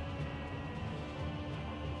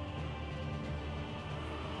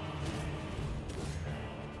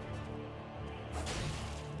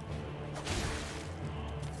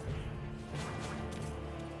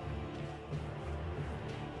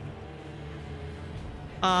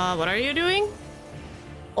 What are you doing?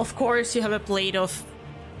 Of course you have a blade of...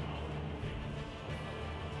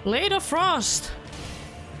 Blade of Frost!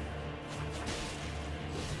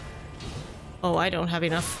 Oh, I don't have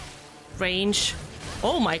enough range.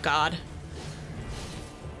 Oh my god.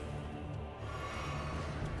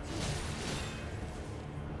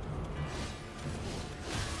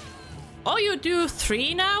 Oh, you do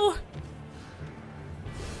 3 now?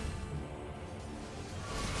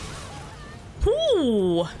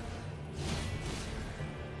 Ooh!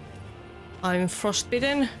 I'm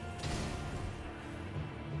frostbitten.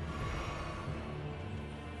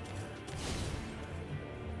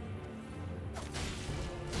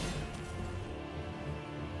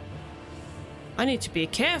 I need to be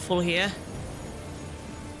careful here.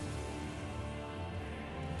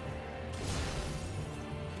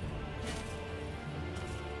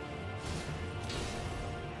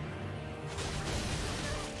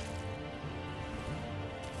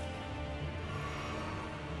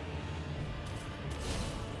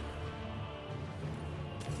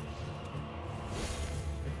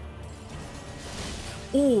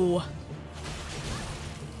 Ooh.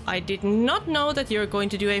 I did not know that you're going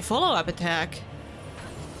to do a follow-up attack.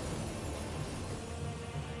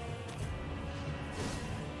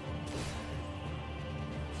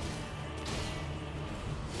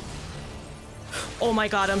 Oh my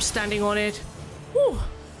god, I'm standing on it. Whew.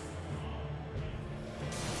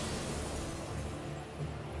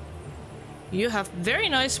 You have very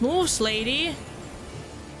nice moves, lady.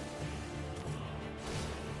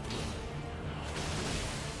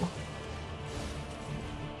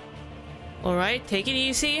 Alright, take it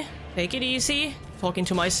easy. Take it easy. Talking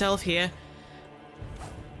to myself here.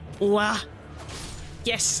 Wow.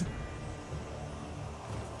 Yes.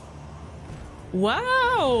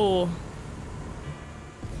 Wow.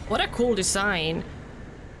 What a cool design.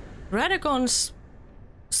 Radagon's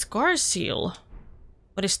Scar Seal.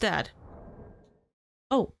 What is that?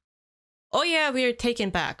 Oh. Oh yeah, we are taken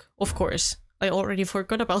back. Of course. I already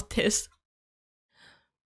forgot about this.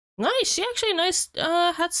 Nice, she actually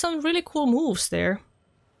had some really cool moves there.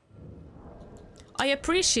 I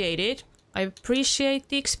appreciate it. I appreciate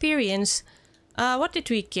the experience. What did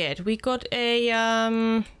we get? We got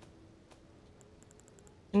a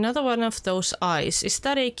another one of those eyes. Is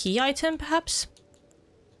that a key item, perhaps?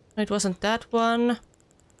 It wasn't that one.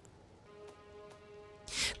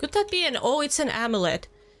 Could that be an... Oh, it's an amulet.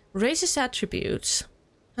 Raises attributes.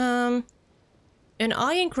 An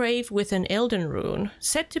eye engraved with an Elden rune,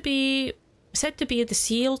 said to be the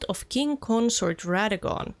seal of King Consort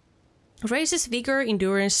Radagon. Raises vigor,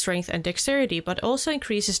 endurance, strength, and dexterity, but also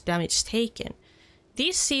increases damage taken.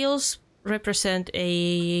 These seals represent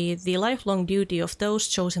the lifelong duty of those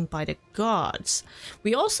chosen by the gods.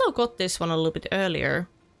 We also got this one a little bit earlier.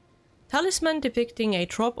 Talisman depicting a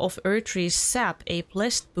drop of Erdtree's sap, a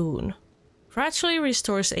blessed boon. Gradually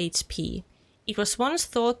restores HP. It was once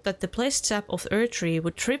thought that the blessed sap of Erdtree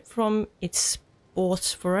would drip from its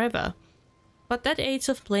spores forever. But that age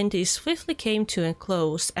of plenty swiftly came to a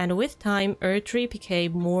close, and with time Erdtree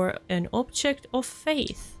became more an object of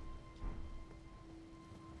faith.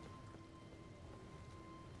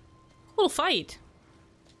 Cool fight!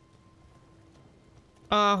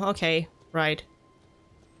 Oh, okay, right.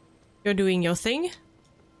 You're doing your thing?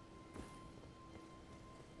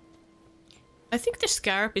 I think the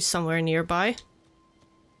scarab is somewhere nearby.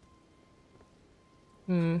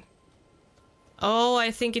 Oh, I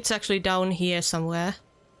think it's actually down here somewhere.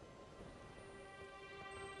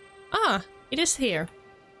 Ah, it is here.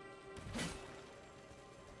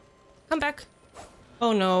 Come back.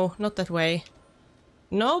 Oh no, not that way.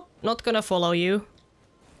 Nope, not gonna follow you.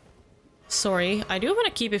 Sorry, I do want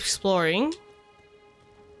to keep exploring.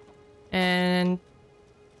 And...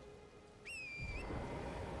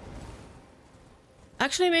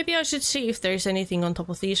 actually, maybe I should see if there's anything on top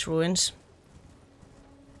of these ruins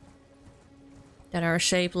that are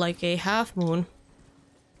shaped like a half moon.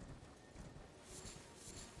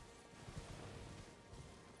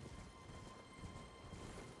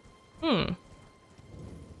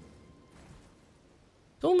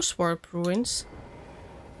 Tombsward ruins.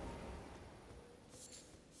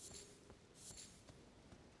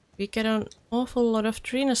 We get an awful lot of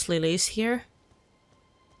Trinas lilies here.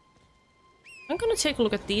 I'm gonna take a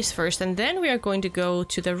look at these first, and then we are going to go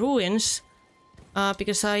to the ruins.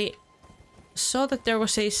 Because I saw that there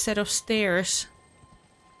was a set of stairs.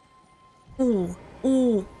 Ooh,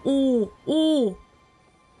 ooh, ooh, ooh.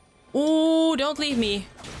 Ooh, don't leave me.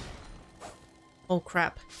 Oh,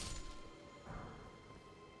 crap.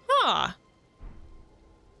 Ah!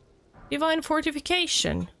 Divine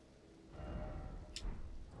Fortification.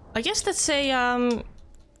 I guess that's a,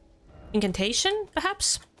 incantation,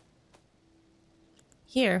 perhaps?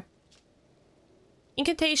 Here.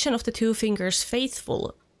 Incantation of the Two Fingers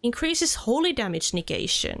Faithful. Increases holy damage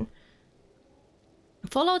negation.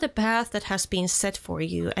 Follow the path that has been set for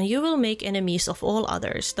you, and you will make enemies of all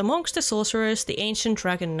others. The monks, the sorcerers, the ancient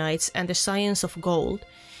dragon knights, and the science of gold.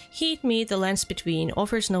 Heed me, the lands between,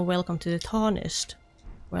 offers no welcome to the tarnished.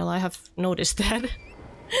 Well, I have noticed that.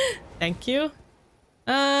 Thank you.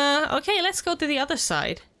 Okay, let's go to the other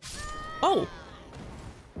side. Oh!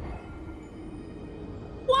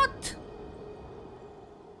 What?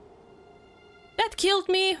 That killed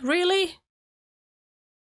me? Really?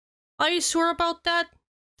 Are you sure about that?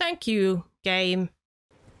 Thank you, game.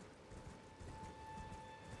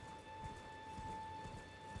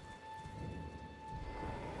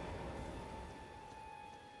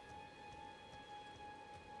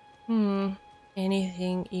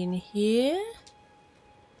 Anything in here?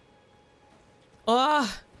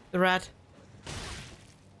 Oh, the rat.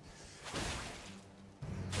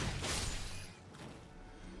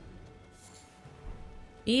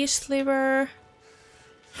 Beast liver.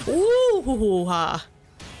 Ooh, ha.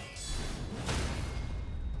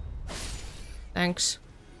 Thanks.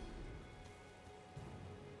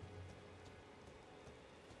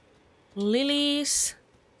 Lilies.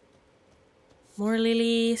 More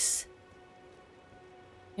lilies.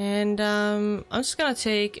 And I'm just gonna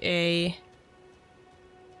take a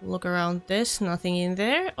look around this. Nothing in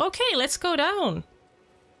there. Okay, let's go down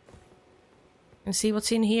and see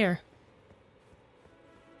what's in here.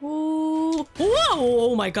 Ooh. Whoa!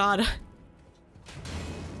 Oh my god.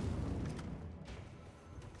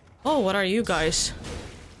 Oh, what are you guys?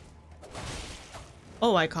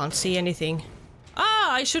 Oh, I can't see anything.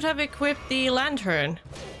 Ah, I should have equipped the lantern.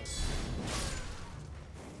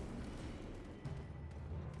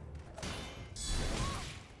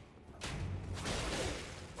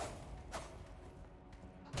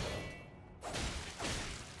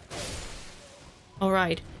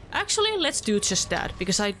 Alright. Actually, let's do just that,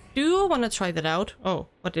 because I do want to try that out. Oh,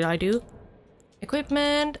 what did I do?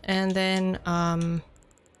 Equipment, and then,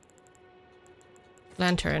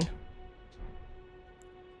 lantern.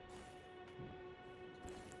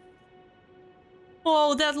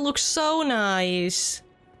 Oh, that looks so nice!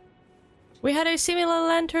 We had a similar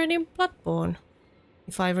lantern in Bloodborne,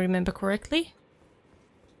 if I remember correctly.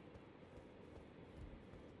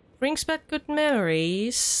 Brings back good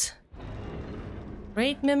memories.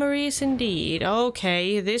 Great memories indeed.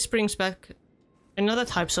 Okay, this brings back another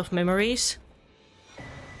types of memories.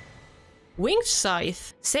 Winged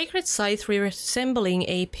Scythe. Sacred scythe resembling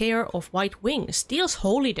a pair of white wings deals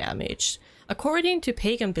holy damage. According to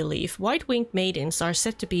pagan belief, white-winged maidens are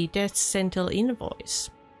said to be death's central invoice.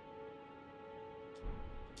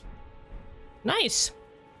 Nice!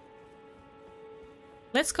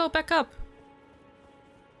 Let's go back up.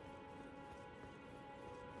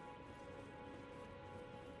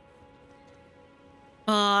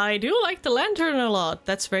 I do like the lantern a lot.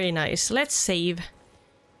 That's very nice. Let's save.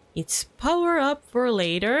 It's power up for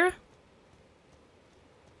later.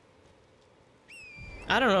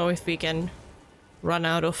 I don't know if we can run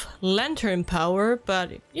out of lantern power,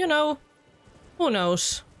 but you know, who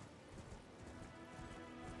knows?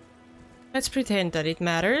 Let's pretend that it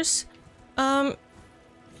matters.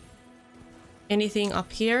 Anything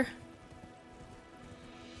up here?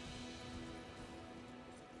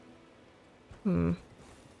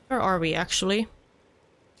 Where are we actually?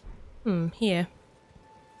 Here.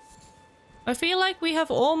 I feel like we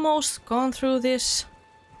have almost gone through this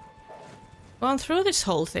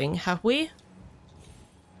whole thing, have we?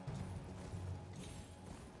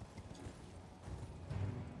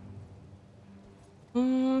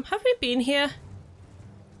 Have we been here?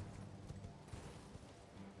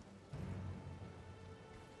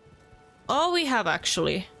 Oh, we have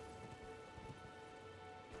actually.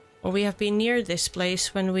 Or we have been near this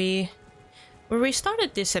place when we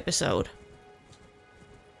started this episode.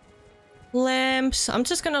 Lamps. I'm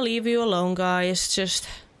just gonna leave you alone, guys. Just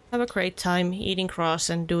Have a great time eating grass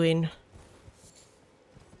and doing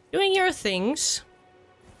your things.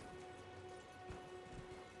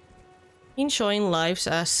 Enjoying lives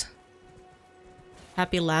as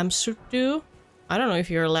happy lambs should do. I don't know if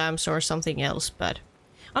you're lambs or something else, but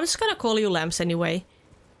I'm just gonna call you lambs anyway.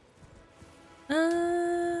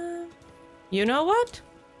 You know what?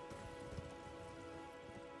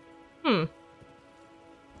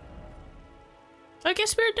 I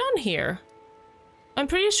guess we're done here. I'm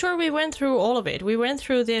pretty sure we went through all of it. We went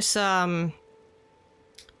through this,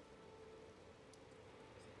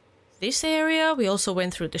 this area. We also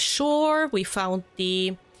went through the shore. We found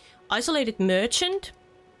the isolated merchant.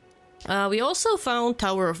 We also found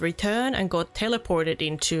Tower of Return and got teleported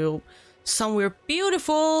into somewhere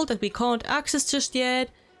beautiful that we can't access just yet.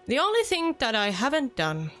 The only thing that I haven't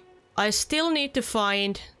done, I still need to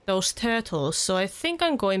find those turtles, so I think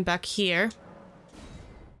I'm going back here.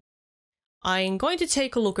 I'm going to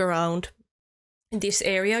take a look around this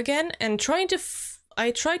area again and I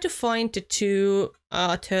try to find the two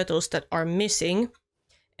turtles that are missing,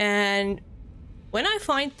 and when I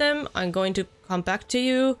find them I'm going to come back to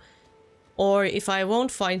you, or if I won't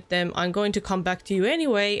find them I'm going to come back to you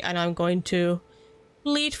anyway and I'm going to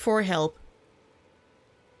plead for help,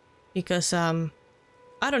 because I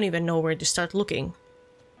don't even know where to start looking.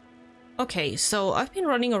 Okay, so I've been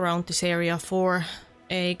running around this area for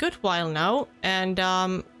a good while now, and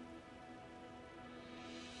I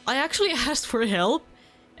actually asked for help,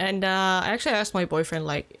 and I actually asked my boyfriend,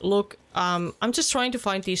 like, look, I'm just trying to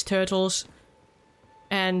find these turtles,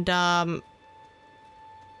 and I'm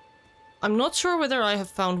not sure whether I have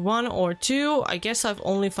found one or two. I guess I've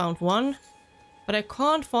only found one, but I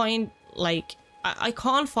can't find, like, I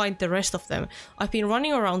can't find the rest of them. I've been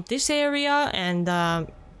running around this area and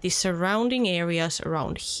the surrounding areas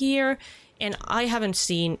around here, and I haven't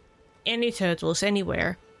seen any turtles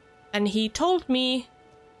anywhere. And he told me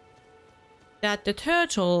that the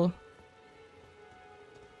turtle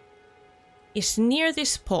is near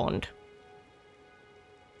this pond.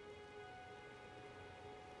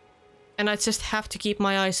 And I just have to keep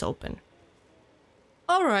my eyes open.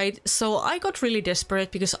 Alright, so I got really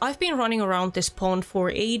desperate because I've been running around this pond for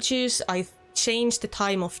ages. I've changed the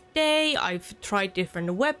time of day, I've tried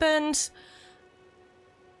different weapons.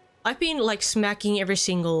 I've been like smacking every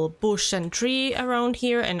single bush and tree around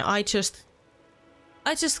here, and I just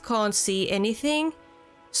can't see anything.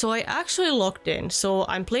 So I actually logged in. So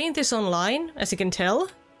I'm playing this online, as you can tell.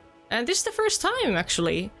 And this is the first time,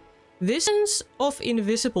 actually. Visions of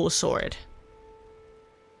Invisible Sword.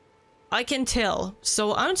 I can tell.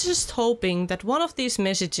 So I'm just hoping that one of these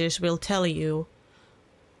messages will tell you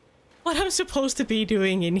what I'm supposed to be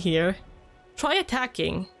doing in here. Try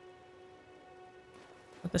attacking.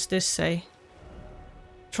 What does this say?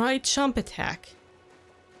 Try jump attack.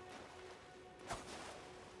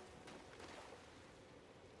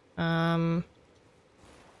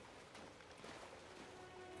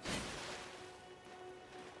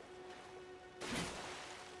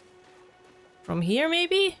 From here,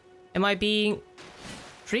 maybe? Am I being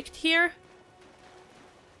tricked here?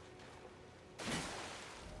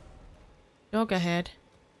 Dog ahead.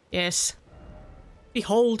 Yes.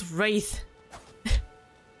 Behold, Wraith.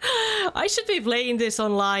 I should be playing this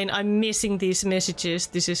online. I'm missing these messages.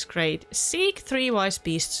 This is great. Seek 3 wise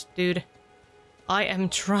beasts, dude. I am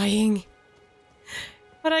trying.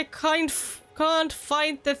 But I can't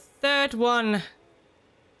find the 3rd one.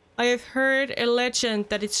 I have heard a legend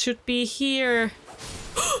that it should be here.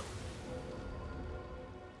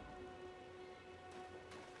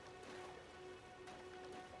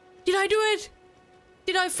 Did I do it?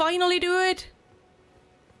 Did I finally do it?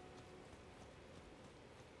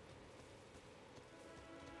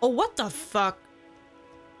 Oh, what the fuck?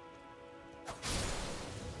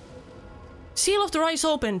 Seal of the Rise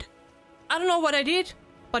opened. I don't know what I did,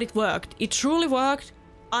 but it worked. It truly worked.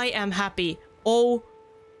 I am happy. Oh.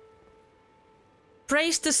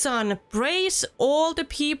 Praise the sun. Praise all the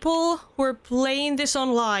people who are playing this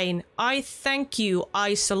online. I thank you.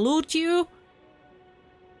 I salute you.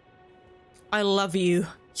 I love you.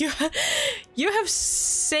 You have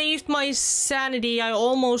saved my sanity. I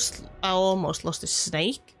almost lost a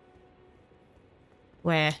snake.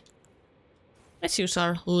 Where? Let's use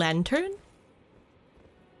our lantern.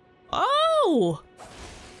 Oh!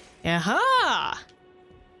 Aha!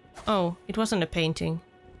 Oh, it wasn't a painting.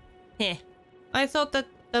 Heh. I thought that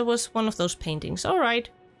was one of those paintings. Alright.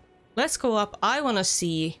 Let's go up. I wanna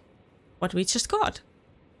see what we just got.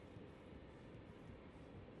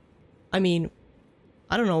 I mean,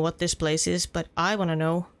 I don't know what this place is, but I wanna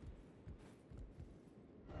know.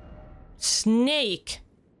 Snake!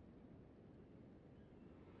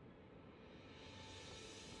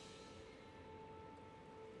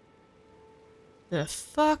 The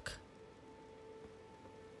fuck?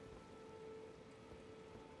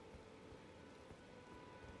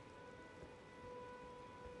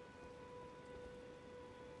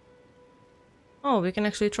 Oh, we can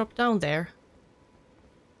actually drop down there.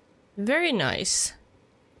 Very nice.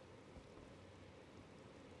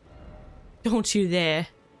 Don't you dare.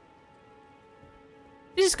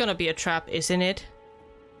 This is gonna be a trap, isn't it?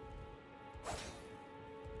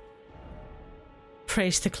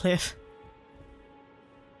 Praise the cliff.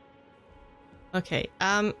 Okay,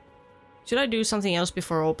 should I do something else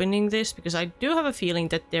before opening this? Because I do have a feeling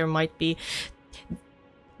that there might be...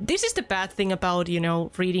 This is the bad thing about, you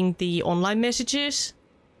know, reading the online messages.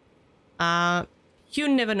 You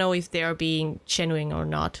never know if they are being genuine or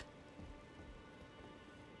not.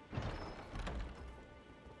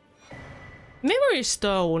 Memory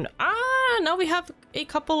stone! Ah, now we have a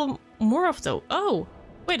couple more of those. Oh,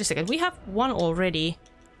 wait a second, we have one already.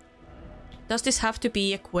 Does this have to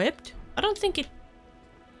be equipped? I don't think it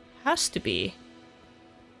has to be.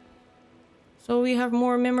 So we have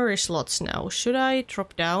more memory slots now. Should I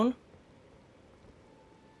drop down?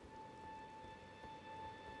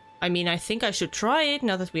 I mean, I think I should try it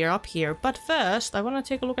now that we are up here. But first, I want to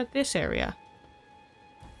take a look at this area.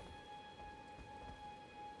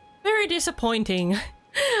 Very disappointing.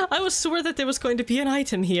 I was sure that there was going to be an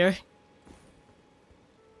item here.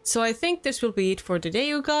 So I think this will be it for today,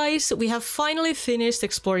 you guys. We have finally finished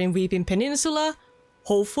exploring Weeping Peninsula.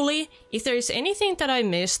 Hopefully, if there is anything that I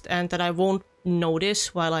missed and that I won't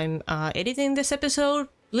notice while I'm editing this episode,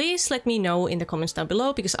 please let me know in the comments down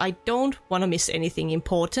below, because I don't want to miss anything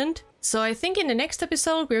important. So I think in the next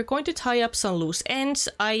episode we're going to tie up some loose ends.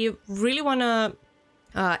 I really want to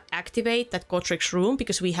activate that Gotrek's room,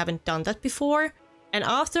 because we haven't done that before. And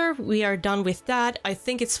after we are done with that, I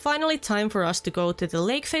think it's finally time for us to go to the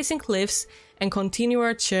lake-facing cliffs and continue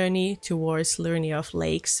our journey towards Liurnia of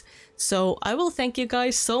Lakes. So I will thank you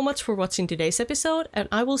guys so much for watching today's episode, and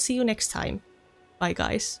I will see you next time. Bye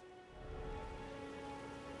guys.